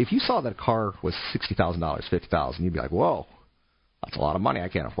 If you saw that a car was $60,000, $50,000, you'd be like, whoa, that's a lot of money. I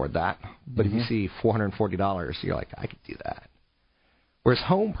can't afford that. But if you see $440, you're like, I could do that. Whereas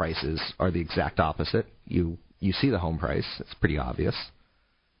home prices are the exact opposite. You see the home price; it's pretty obvious.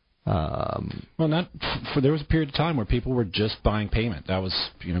 Well, there was a period of time where people were just buying payment. That was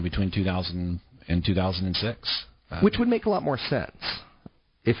between 2000 and 2006, which would make a lot more sense.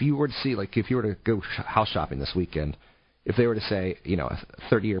 if you were to see, like, if you were to go house shopping this weekend, if they were to say, you know, a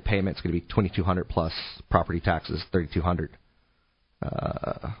 30-year payment is going to be $2,200 plus property taxes, $3,200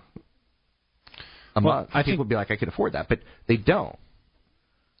 a month, I think would be like, I could afford that, but they don't,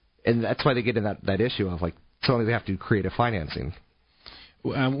 and that's why they get in that issue of like suddenly they have to do creative financing.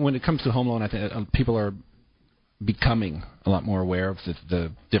 When it comes to home loan, I think people are becoming a lot more aware of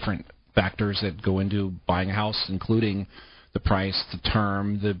the different factors that go into buying a house, including the price, the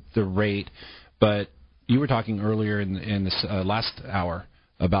term, the rate. But you were talking earlier in this last hour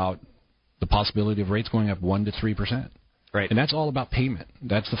about the possibility of rates going up 1% to 3%. Right. And that's all about payment.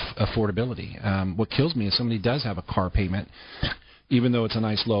 That's the affordability. What kills me is somebody does have a car payment, even though it's a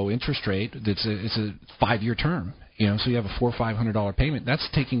nice low interest rate. It's a 5-year term. You know, so you have a $400 or $500 payment. That's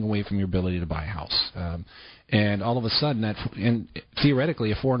taking away from your ability to buy a house. And all of a sudden, and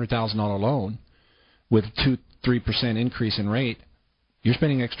theoretically, a $400,000 loan with 2-3% increase in rate, you're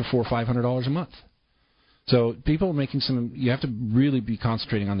spending extra $400 or $500 a month. So people are making you have to really be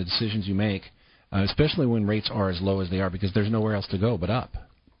concentrating on the decisions you make, especially when rates are as low as they are, because there's nowhere else to go but up.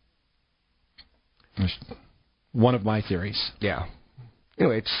 That's one of my theories. Yeah.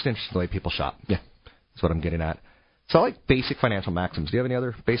 Anyway, it's just interesting the way people shop. Yeah. That's what I'm getting at. So I like basic financial maxims. Do you have any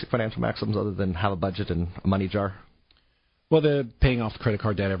other basic financial maxims other than have a budget and a money jar? Well, the paying off the credit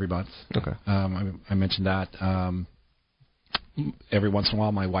card debt every month. Okay. I mentioned that. Every once in a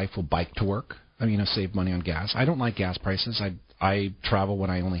while, my wife will bike to work. Save money on gas. I don't like gas prices. I travel when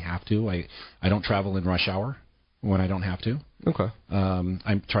I only have to. I don't travel in rush hour when I don't have to. Okay.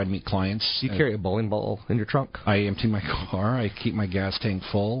 I try to meet clients. Do you carry a bowling ball in your trunk? I empty my car. I keep my gas tank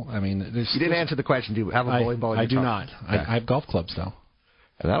full. You didn't answer the question. Do you have a bowling ball in your trunk? I do not. Okay. I have golf clubs, though.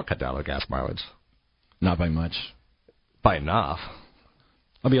 And that'll cut down the gas mileage. Not by much. By enough.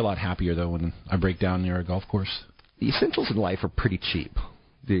 I'll be a lot happier, though, when I break down near a golf course. The essentials in life are pretty cheap.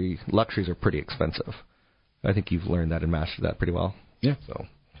 The luxuries are pretty expensive. I think you've learned that and mastered that pretty well. Yeah. So,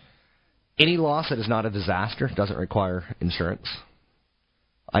 any loss that is not a disaster doesn't require insurance.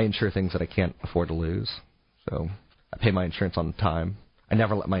 I insure things that I can't afford to lose. So, I pay my insurance on time. I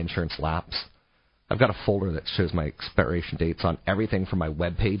never let my insurance lapse. I've got a folder that shows my expiration dates on everything from my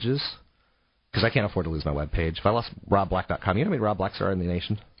web pages, because I can't afford to lose my web page. If I lost RobBlack.com, you know how many Rob Blacks are in the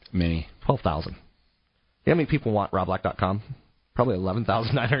nation? Many. 12,000. You know how many people want RobBlack.com? Probably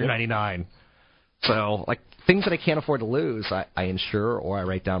 11,999. So, things that I can't afford to lose, I insure or I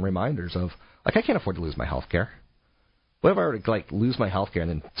write down reminders of. I can't afford to lose my health care. What if I were to, lose my health care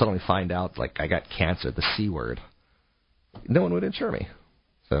and then suddenly find out, I got cancer, the C word? No one would insure me.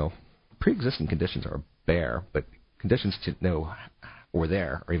 So, pre-existing conditions are bare, but conditions to know were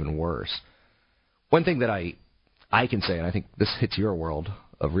there are even worse. One thing that I can say, and I think this hits your world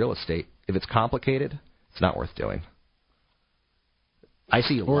of real estate, if it's complicated, it's not worth doing. I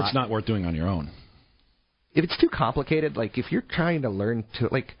see a lot. Or it's not worth doing on your own. If it's too complicated, if you're trying to learn to,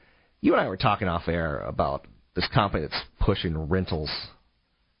 you and I were talking off air about this company that's pushing rentals.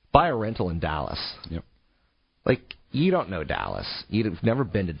 Buy a rental in Dallas. Yep. You don't know Dallas. You've never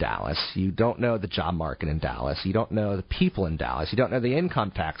been to Dallas. You don't know the job market in Dallas. You don't know the people in Dallas. You don't know the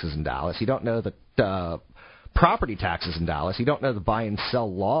income taxes in Dallas. You don't know the property taxes in Dallas. You don't know the buy and sell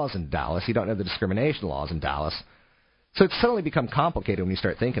laws in Dallas. You don't know the discrimination laws in Dallas. So it's suddenly become complicated when you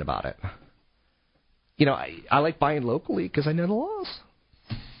start thinking about it. I like buying locally because I know the laws.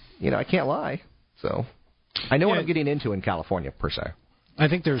 I can't lie. So I know what I'm getting into in California, per se. I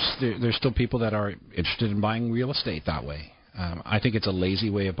think there's still people that are interested in buying real estate that way. I think it's a lazy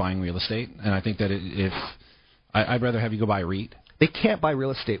way of buying real estate, and I think that I'd rather have you go buy a REIT. They can't buy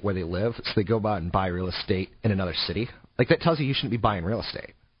real estate where they live, so they go out and buy real estate in another city. That tells you shouldn't be buying real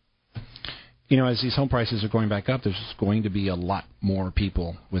estate. As these home prices are going back up, there's going to be a lot more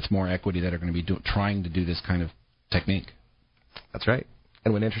people with more equity that are going to be trying to do this kind of technique. That's right.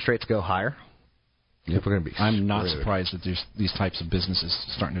 And when interest rates go higher, people are going to be screwed. I'm not surprised that there's these types of businesses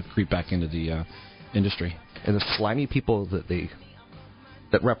starting to creep back into the industry. And the slimy people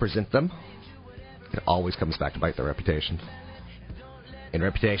that represent them, it always comes back to bite their reputation. And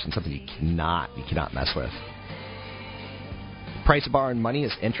reputation is something you cannot mess with. Price of borrowing money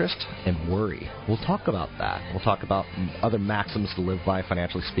is interest and worry. We'll talk about that. We'll talk about other maxims to live by,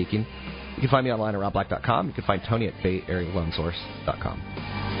 financially speaking. You can find me online at robblack.com. You can find Tony at BayAreaLoanSource.com.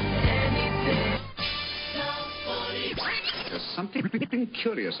 There's something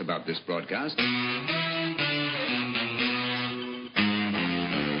curious about this broadcast.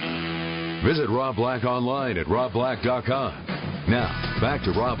 Visit Rob Black online at robblack.com. Now, back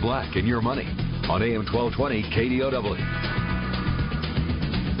to Rob Black and Your Money on AM 1220 KDOW.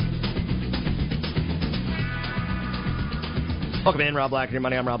 Welcome in, Rob Black and Your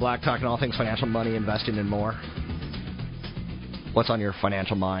Money. I'm Rob Black, talking all things financial, money, investing, and more. What's on your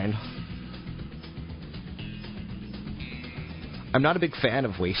financial mind? I'm not a big fan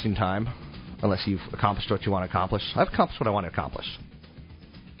of wasting time unless you've accomplished what you want to accomplish. I've accomplished what I want to accomplish.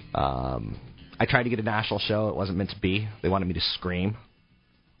 I tried to get a national show. It wasn't meant to be. They wanted me to scream.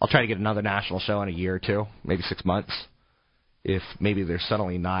 I'll try to get another national show in a year or two, maybe 6 months. If maybe they're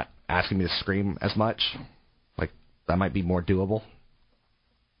suddenly not asking me to scream as much, like that might be more doable.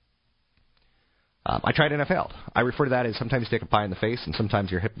 I tried and I failed. I refer to that as sometimes you take a pie in the face and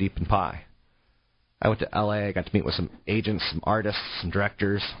sometimes you're hip deep in pie. I went to L.A., I got to meet with some agents, some artists, some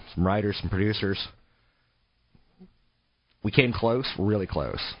directors, some writers, some producers. We came close, really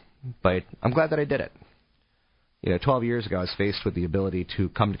close, but I'm glad that I did it. 12 years ago, I was faced with the ability to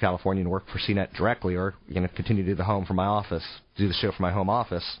come to California and work for CNET directly or continue to do the home from my office, do the show from my home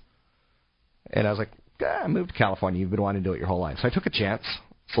office. And I was like, I moved to California. You've been wanting to do it your whole life. So I took a chance,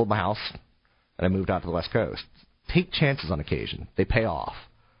 sold my house, and I moved out to the West Coast. Take chances on occasion. They pay off.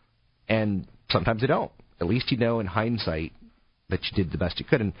 And sometimes they don't. At least you know in hindsight that you did the best you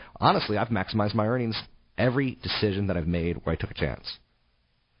could. And honestly, I've maximized my earnings every decision that I've made where I took a chance.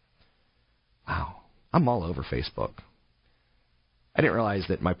 Wow. I'm all over Facebook. I didn't realize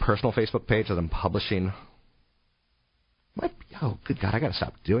that my personal Facebook page that I'm publishing... Oh, good God, I got to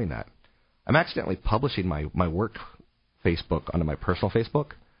stop doing that. I'm accidentally publishing my work Facebook onto my personal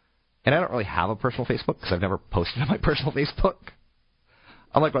Facebook. And I don't really have a personal Facebook because I've never posted on my personal Facebook.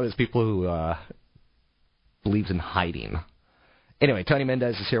 I'm like one of those people who believes in hiding. Anyway, Tony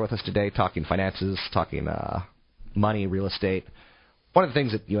Mendez is here with us today talking finances, talking money, real estate. One of the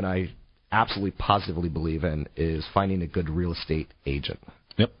things that you and I absolutely positively believe in is finding a good real estate agent.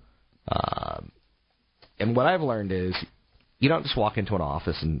 Yep. And what I've learned is you don't just walk into an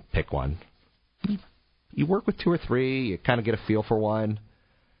office and pick one. You work with 2 or 3. You kind of get a feel for one.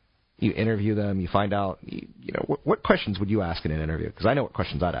 You interview them. You find out, what questions would you ask in an interview? Because I know what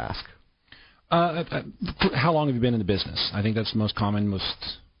questions I'd ask. How long have you been in the business? I think that's the most common, most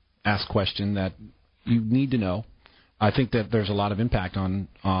asked question that you need to know. I think that there's a lot of impact on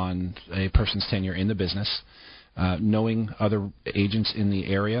a person's tenure in the business. Knowing other agents in the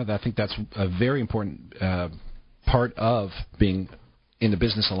area, I think that's a very important part of being in the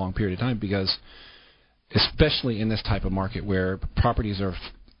business a long period of time, because especially in this type of market where properties are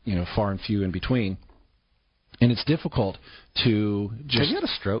far and few in between, and it's difficult to just... Have you had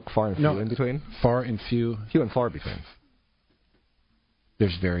a stroke, far and few in between? Far and few. Few and far between.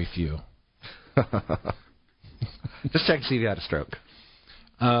 There's very few. Just check to see if you had a stroke.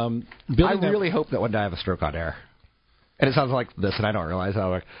 I really hope that one day I have a stroke on air. And it sounds like this, and I don't realize how.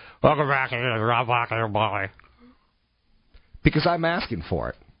 Like, welcome back to Rob Black and Your Money. Because I'm asking for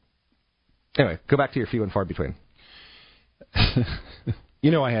it. Anyway, go back to your few and far between.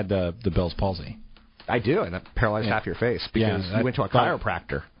 I had the Bell's palsy. I do, and that paralyzed half your face because you went to a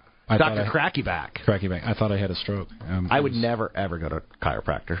chiropractor. Dr. Crackyback. Crackyback. I thought I had a stroke. I would never, ever go to a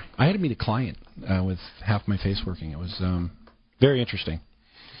chiropractor. I had to meet a client with half my face working. It was very interesting.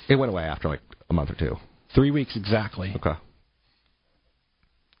 It went away after like a month or 2. 3 weeks exactly. Okay.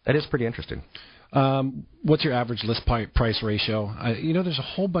 That is pretty interesting. What's your average list price ratio? There's a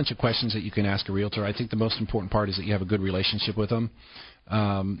whole bunch of questions that you can ask a realtor. I think the most important part is that you have a good relationship with them.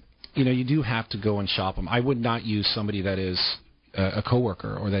 You do have to go and shop them. I would not use somebody that is a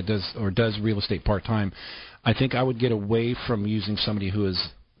coworker or that does real estate part-time. I think I would get away from using somebody who is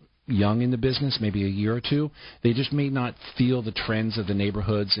young in the business, maybe a year or 2. They just may not feel the trends of the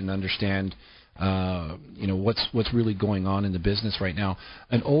neighborhoods and understand what's really going on in the business right now.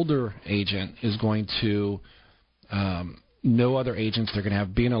 An older agent is going to know other agents. They're going to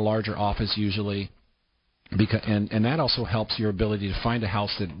be in a larger office usually, and that also helps your ability to find a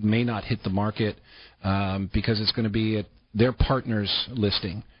house that may not hit the market because it's going to be at their partner's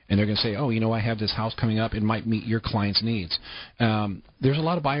listing. And they're going to say, I have this house coming up. It might meet your client's needs. There's a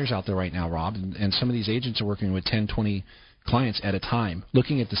lot of buyers out there right now, Rob, and some of these agents are working with 10, 20 clients at a time,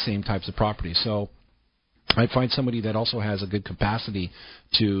 looking at the same types of properties. So I find somebody that also has a good capacity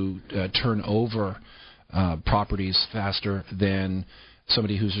to turn over properties faster than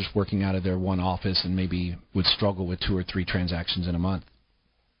somebody who's just working out of their one office and maybe would struggle with 2 or 3 transactions in a month.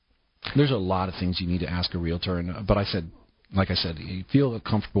 There's a lot of things you need to ask a realtor, but like I said, you feel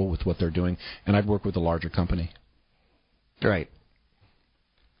comfortable with what they're doing, and I'd work with a larger company. Right.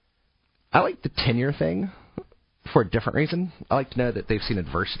 I like the tenure thing for a different reason. I like to know that they've seen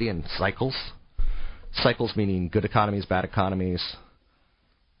adversity and cycles. Cycles meaning good economies, bad economies,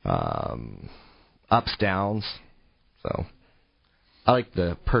 ups, downs. So I like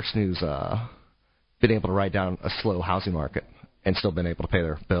the person who's been able to ride down a slow housing market and still been able to pay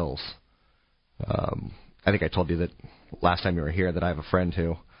their bills. I think I told you that last time you were here that I have a friend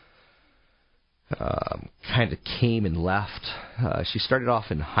who kind of came and left. She started off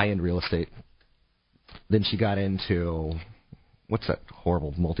in high-end real estate. Then she got into, what's that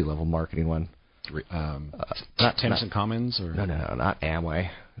horrible multi-level marketing one? Not Thames and Commons? Or? No, not Amway.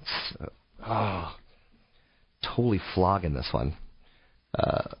 It's, totally flogging this one.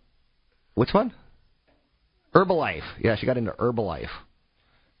 Which one? Herbalife. Yeah, she got into Herbalife.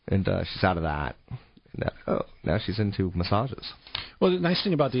 And she's out of that. Now she's into massages. Well, the nice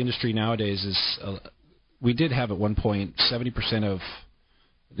thing about the industry nowadays is we did have at one point 70% of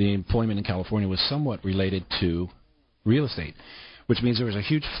the employment in California was somewhat related to real estate, which means there was a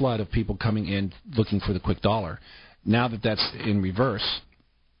huge flood of people coming in looking for the quick dollar. Now that that's in reverse,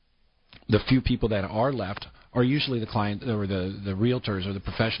 the few people that are left are usually the client or the realtors or the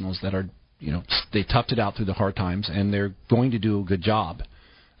professionals that are, they toughed it out through the hard times, and they're going to do a good job,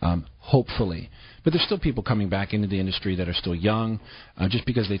 hopefully. But there's still people coming back into the industry that are still young, just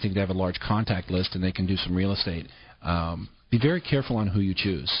because they think they have a large contact list and they can do some real estate. Be very careful on who you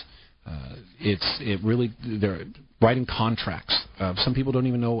choose. They're writing contracts. Some people don't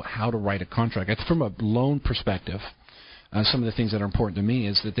even know how to write a contract. From a loan perspective, some of the things that are important to me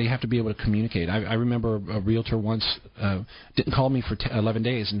is that they have to be able to communicate. I remember a realtor once didn't call me for 11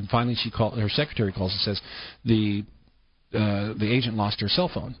 days, and finally her secretary calls and says the agent lost her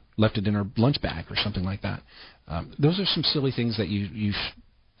cell phone, left it in her lunch bag or something like that. Those are some silly things that you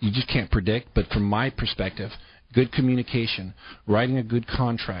just can't predict, but from my perspective, good communication, writing a good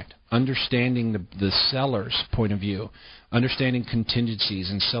contract, understanding the seller's point of view, understanding contingencies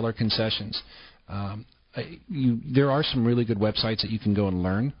and seller concessions. There are some really good websites that you can go and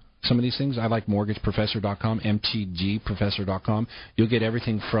learn some of these things. I like mortgageprofessor.com, mtgprofessor.com. You'll get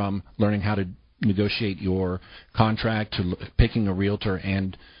everything from learning how to negotiate your contract to picking a realtor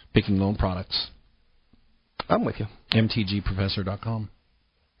and picking loan products. I'm with you. mtgprofessor.com.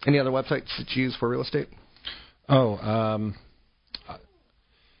 Any other websites that you use for real estate?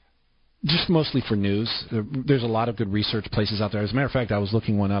 Just mostly for news. There's a lot of good research places out there. As a matter of fact, I was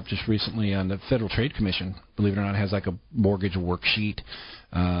looking one up just recently on the Federal Trade Commission. Believe it or not, it has like a mortgage worksheet.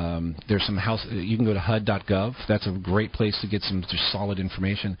 There's some you can go to HUD.gov. That's a great place to get some just solid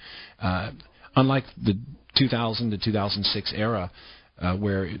information. Unlike the 2000 to 2006 era,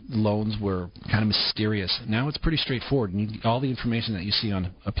 where loans were kind of mysterious, now it's pretty straightforward. And all the information that you see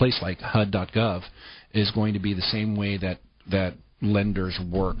on a place like HUD.gov is going to be the same way that lenders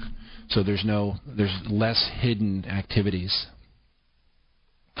work. So there's less hidden activities.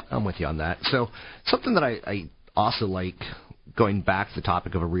 I'm with you on that. So something that I also like, going back to the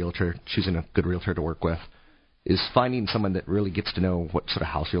topic of a realtor, choosing a good realtor to work with, is finding someone that really gets to know what sort of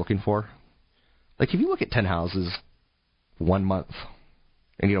house you're looking for. Like if you look at 10 houses 1 month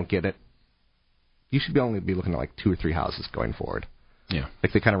and you don't get it, you should only be looking at like 2 or 3 houses going forward. Yeah.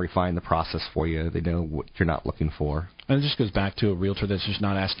 Like they kind of refine the process for you. They know what you're not looking for. And it just goes back to a realtor that's just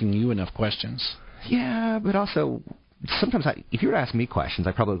not asking you enough questions. Yeah, but also sometimes if you were to ask me questions,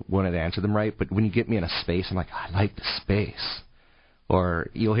 I probably wouldn't answer them right. But when you get me in a space, I'm like, I like the space. Or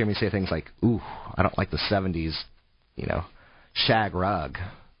you'll hear me say things like, ooh, I don't like the 70s, shag rug.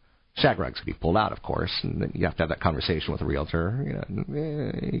 Shag rugs can be pulled out, of course, and then you have to have that conversation with a realtor.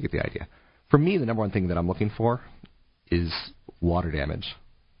 You get the idea. For me, the number one thing that I'm looking for is water damage.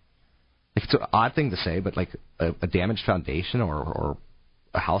 Like, it's an odd thing to say, but like a damaged foundation or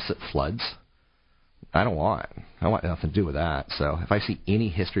a house that floods, I want nothing to do with that. So if I see any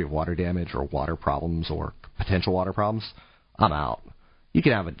history of water damage or water problems or potential water problems, I'm out. You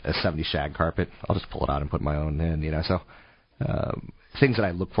can have a 70 shag carpet. I'll just pull it out and put my own in, So things that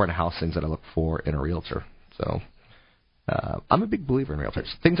I look for in a house, things that I look for in a realtor. So I'm a big believer in realtors.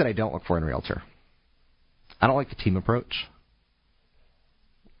 Things that I don't look for in a realtor. I don't like the team approach.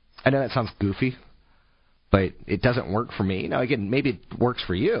 I know that sounds goofy, but it doesn't work for me. Now, again, maybe it works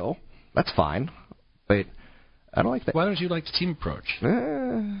for you. That's fine. But I don't like that. Why don't you like the team approach?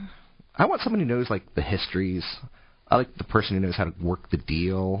 I want someone who knows, like, the histories. I like the person who knows how to work the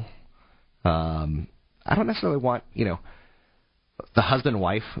deal. I don't necessarily want, the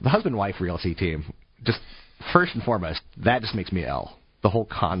husband-wife realty team. Just first and foremost, that just makes me ill. The whole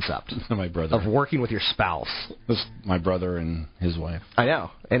concept my brother. of working with your spouse. That's my brother and his wife. I know,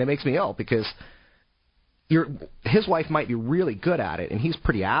 and it makes me ill because his wife might be really good at it, and he's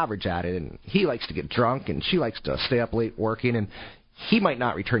pretty average at it, and he likes to get drunk, and she likes to stay up late working, and he might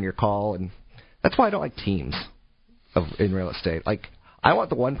not return your call, and that's why I don't like teams in real estate. Like, I want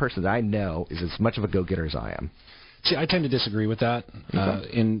the one person that I know is as much of a go-getter as I am. See, I tend to disagree with that.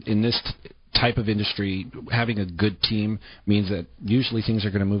 In this type of industry, having a good team means that usually things are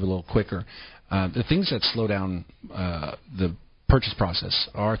going to move a little quicker. The things that slow down the purchase process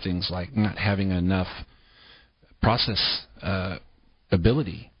are things like not having enough process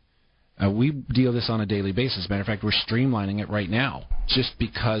ability. We deal this on a daily basis. As a matter of fact, we're streamlining it right now just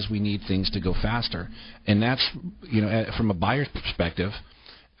because we need things to go faster. And that's, from a buyer's perspective,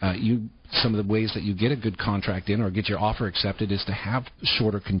 some of the ways that you get a good contract in or get your offer accepted is to have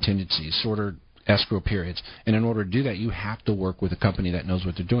shorter contingencies, shorter escrow periods. And in order to do that, you have to work with a company that knows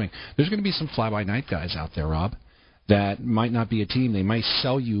what they're doing. There's going to be some fly-by-night guys out there, Rob, that might not be a team. They might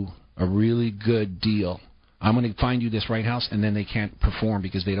sell you a really good deal. I'm going to find you this right house, and then they can't perform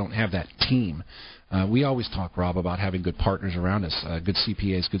because they don't have that team. We always talk, Rob, about having good partners around us, good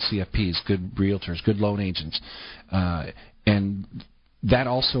CPAs, good CFPs, good realtors, good loan agents. And that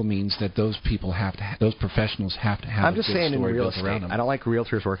also means that those people those professionals have to have I'm just saying in real estate, I don't like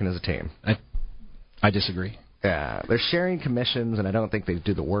realtors working as a team. I disagree. Yeah, they're sharing commissions, and I don't think they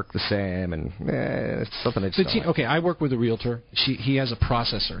do the work the same, and it's something I just don't like. Okay, I work with a realtor. He has a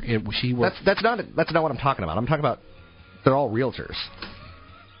processor. That's not what I'm talking about. I'm talking about they're all realtors.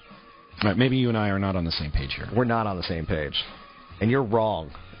 All right, maybe you and I are not on the same page here. We're not on the same page. And you're wrong,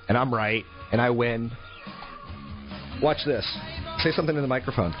 and I'm right, and I win. Watch this. Say something in the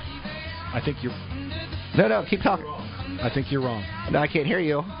microphone. I think you're... No, keep talking. I think you're wrong. No, I can't hear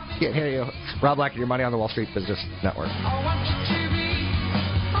you. Can't hear you. Rob Black and your money on the Wall Street Business Network.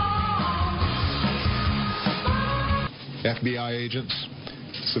 FBI agents,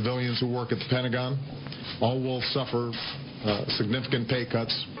 civilians who work at the Pentagon, all will suffer significant pay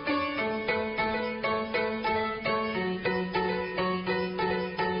cuts.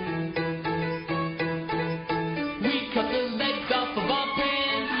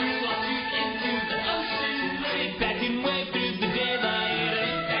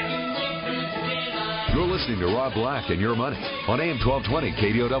 Listening to Rob Black and Your Money on AM 1220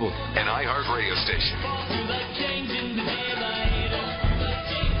 KDOW, an iHeart radio station.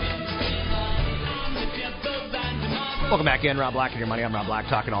 Welcome back in, Rob Black and Your Money. I'm Rob Black,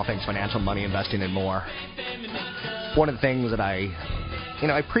 talking all things financial, money, investing, and more. One of the things that I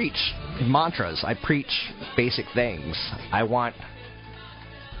preach mantras. I preach basic things. I want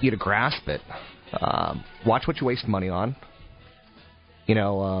you to grasp it. Watch what you waste money on.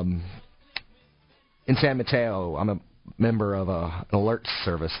 In San Mateo, I'm a member of an alert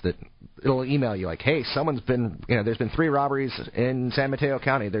service that it'll email you like, hey, there's been 3 robberies in San Mateo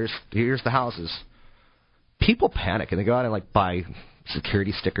County. Here's the houses. People panic, and they go out and buy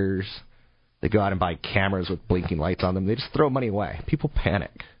security stickers. They go out and buy cameras with blinking lights on them. They just throw money away. People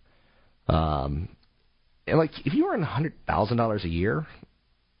panic. And if you earn $100,000 a year,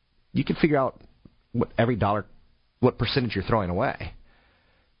 you can figure out what percentage you're throwing away.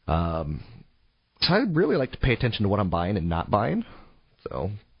 So I'd really like to pay attention to what I'm buying and not buying. So,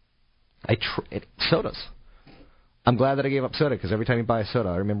 sodas. I'm glad that I gave up soda, because every time you buy a soda,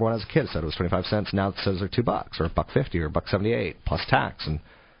 I remember when I was a kid, soda was 25 cents. Now the sodas are $2, or $1.50, or $1.78 plus tax, and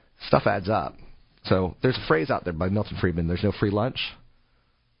stuff adds up. So there's a phrase out there by Milton Friedman: "There's no free lunch."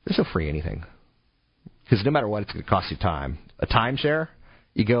 There's no free anything, because no matter what, it's going to cost you time. A timeshare,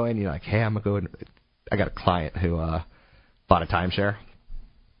 you go in, you're like, hey, I'm going to go in. I got a client who bought a timeshare,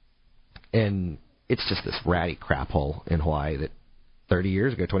 and it's just this ratty crap hole in Hawaii that 20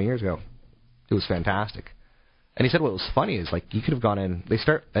 years ago, it was fantastic. And he said what was funny is, you could have gone in, they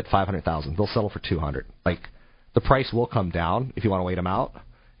start at $500,000, they'll settle for $200,000. The price will come down if you want to wait them out.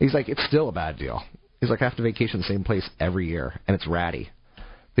 He's like, it's still a bad deal. He's like, I have to vacation the same place every year, and it's ratty.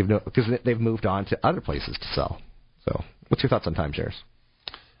 Because they've moved on to other places to sell. So, what's your thoughts on timeshares?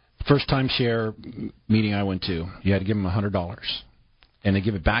 The first timeshare meeting I went to, you had to give them $100, and they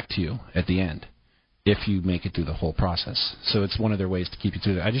give it back to you at the end if you make it through the whole process. So it's one of their ways to keep you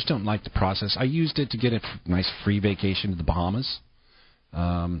through it. I just don't like the process. I used it to get a nice free vacation to the Bahamas,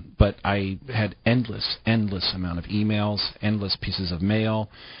 but I had endless amount of emails, endless pieces of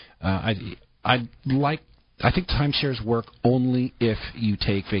mail. I think timeshares work only if you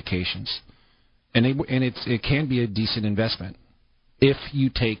take vacations, and it can be a decent investment if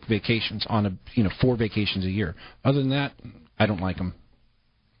you take vacations on 4 vacations a year. Other than that, I don't like them.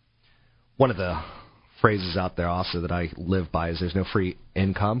 One of the phrases out there also that I live by is there's no free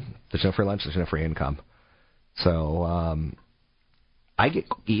income. There's no free lunch. There's no free income. So I get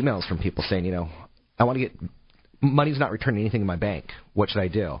emails from people saying, I want to get money's not returning anything in my bank. What should I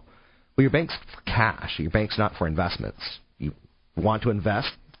do? Well, your bank's for cash. Your bank's not for investments. You want to invest.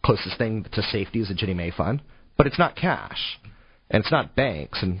 Closest thing to safety is a Ginnie Mae fund, but it's not cash, and it's not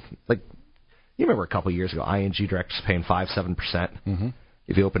banks. And you remember a couple of years ago, ING Direct was paying 5-7%. Mm-hmm.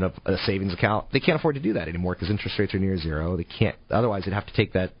 If you open up a savings account, they can't afford to do that anymore because interest rates are near zero. They can't. Otherwise, they'd have to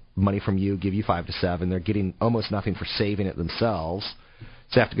take that money from you, give you 5 to 7. They're getting almost nothing for saving it themselves.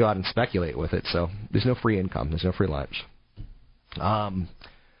 So they have to go out and speculate with it. So there's no free income. There's no free lunch. A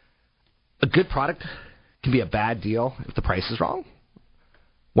good product can be a bad deal if the price is wrong.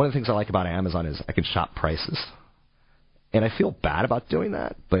 One of the things I like about Amazon is I can shop prices. And I feel bad about doing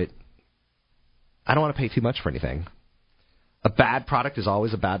that, but I don't want to pay too much for anything. A bad product is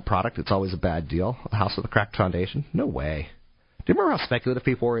always a bad product. It's always a bad deal. A house with a cracked foundation? No way. Do you remember how speculative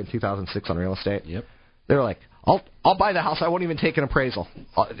people were in 2006 on real estate? Yep. They were like, I'll buy the house. I won't even take an appraisal.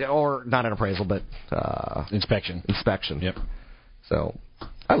 Or not an appraisal, but... inspection. Yep. So,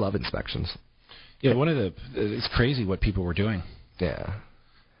 I love inspections. Yeah, it's crazy what people were doing. Yeah.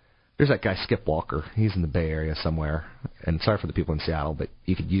 There's that guy, Skip Walker. He's in the Bay Area somewhere. And sorry for the people in Seattle, but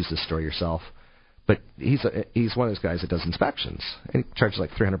you could use this story yourself. But he's one of those guys that does inspections. And he charges like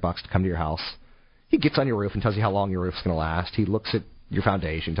 $300 to come to your house. He gets on your roof and tells you how long your roof's going to last. He looks at your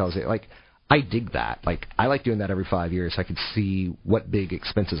foundation, tells you, like, I dig that. Like, I like doing that every 5 years. I can see what big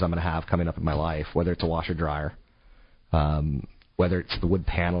expenses I'm going to have coming up in my life, whether it's a washer dryer, whether it's the wood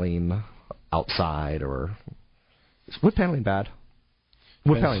paneling outside, or... Is wood paneling bad?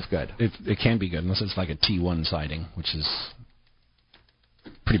 Wood paneling's good. It can be good, unless it's like a T1 siding, which is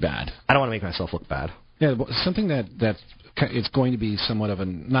pretty bad. I don't want to make myself look bad. Yeah, something that it's going to be somewhat of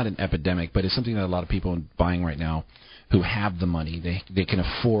not an epidemic, but it's something that a lot of people are buying right now who have the money. They can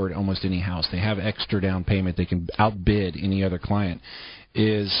afford almost any house. They have extra down payment. They can outbid any other client.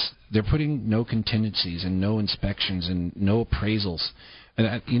 Is they're putting no contingencies and no inspections and no appraisals.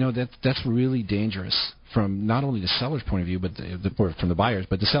 And that's really dangerous from not only the seller's point of view, but from the buyer's,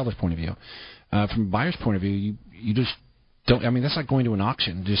 but the seller's point of view. From the buyer's point of view, you just don't. I mean, that's like going to an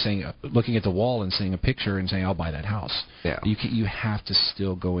auction, just saying, looking at the wall and seeing a picture and saying, "I'll buy that house." Yeah. You have to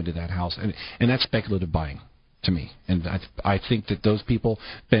still go into that house, and that's speculative buying to me. And I think that those people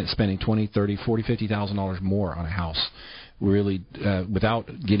spending $20,000, $30,000, $40,000, $50,000 more on a house, really without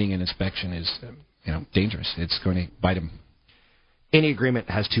getting an inspection, is dangerous. It's going to bite them. Any agreement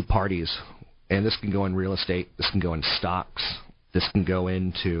has two parties, and this can go in real estate, this can go in stocks, this can go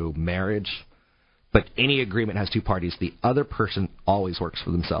into marriage, but any agreement has two parties. The other person always works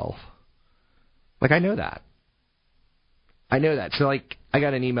for themselves. Like, I know that. So, like, I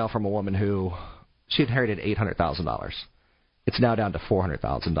got an email from a woman who, she inherited $800,000. It's now down to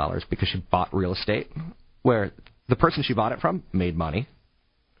 $400,000 because she bought real estate, where the person she bought it from made money.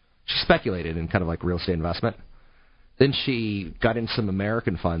 She speculated in kind of like real estate investment. Then she got in some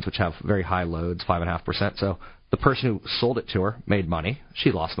American funds, which have very high loads, 5.5%. So the person who sold it to her made money.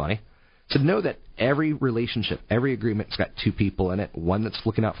 She lost money. So know that every relationship, every agreement's got two people in it, one that's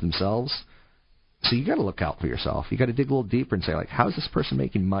looking out for themselves. So you got to look out for yourself. You got to dig a little deeper and say, like, how is this person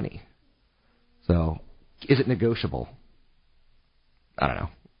making money? So is it negotiable? I don't know.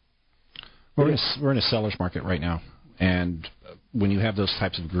 We're in a seller's market right now, and when you have those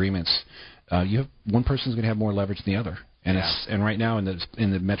types of agreements, you have one person's going to have more leverage than the other, and right now in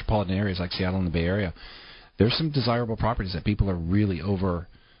the metropolitan areas like Seattle and the Bay Area, there's some desirable properties that people are really over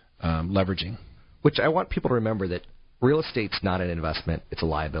leveraging. Which I want people to remember that real estate's not an investment; it's a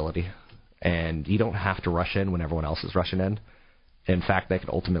liability, and you don't have to rush in when everyone else is rushing in. In fact, that could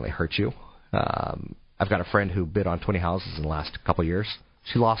ultimately hurt you. I've got a friend who bid on 20 houses in the last couple of years.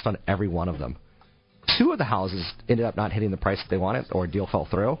 She lost on every one of them. 2 of the houses ended up not hitting the price that they wanted, or a deal fell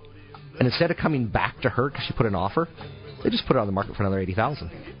through. And instead of coming back to her because she put an offer, they just put it on the market for another $80,000.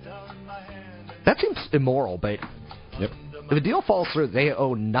 That seems immoral, but if a deal falls through, they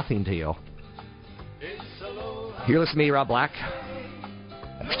owe nothing to you. You're listening to me, Rob Black.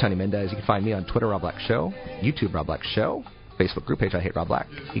 That's Tony Mendez. You can find me on Twitter, Rob Black Show, YouTube, Rob Black Show, Facebook group page, I Hate Rob Black.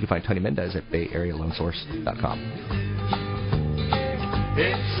 You can find Tony Mendez at BayAreaLoanSource.com.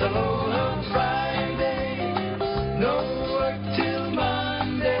 It's a low Friday, no work till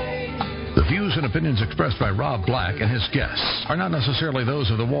Monday. The views and opinions expressed by Rob Black and his guests are not necessarily those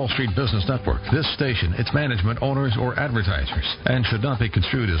of the Wall Street Business Network, this station, its management, owners, or advertisers, and should not be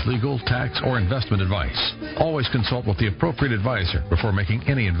construed as legal, tax, or investment advice. Always consult with the appropriate advisor before making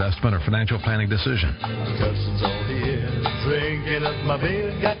any investment or financial planning decision.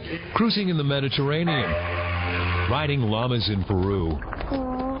 Cruising in the Mediterranean, riding llamas in Peru,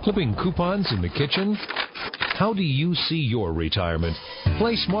 clipping coupons in the kitchen. How do you see your retirement?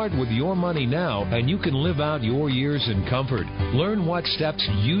 Play smart with your money now, and you can live out your years in comfort. Learn what steps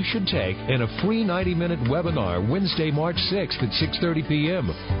you should take in a free 90-minute webinar Wednesday, March 6th at 6:30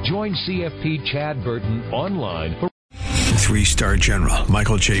 p.m. Join CFP Chad Burton online for 3-star general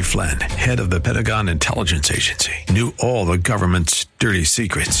Michael J. Flynn, head of the Pentagon Intelligence Agency, knew all the government's dirty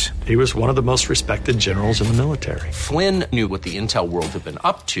secrets. He was one of the most respected generals in the military. Flynn knew what the intel world had been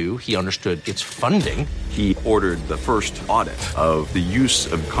up to. He understood its funding. He ordered the first audit of the use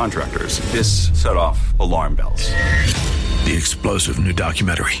of contractors. This set off alarm bells. The explosive new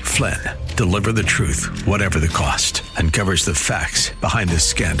documentary, Flynn, Deliver the Truth, Whatever the Cost, uncovers the facts behind this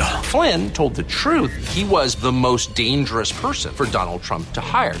scandal. Flynn told the truth. He was the most dangerous person for Donald Trump to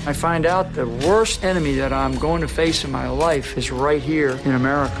hire. I find out the worst enemy that I'm going to face in my life is right here in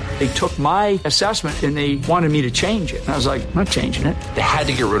America. They took my assessment and they wanted me to change it. And I was like, I'm not changing it. They had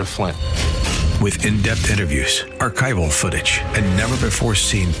to get rid of Flynn. With in-depth interviews, archival footage, and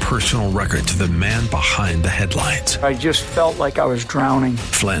never-before-seen personal records of the man behind the headlines. I just felt like I was drowning.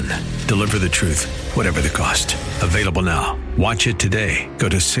 Flynn, Deliver the Truth, Whatever the Cost. Available now. Watch it today. Go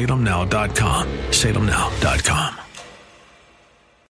to salemnow.com. salemnow.com.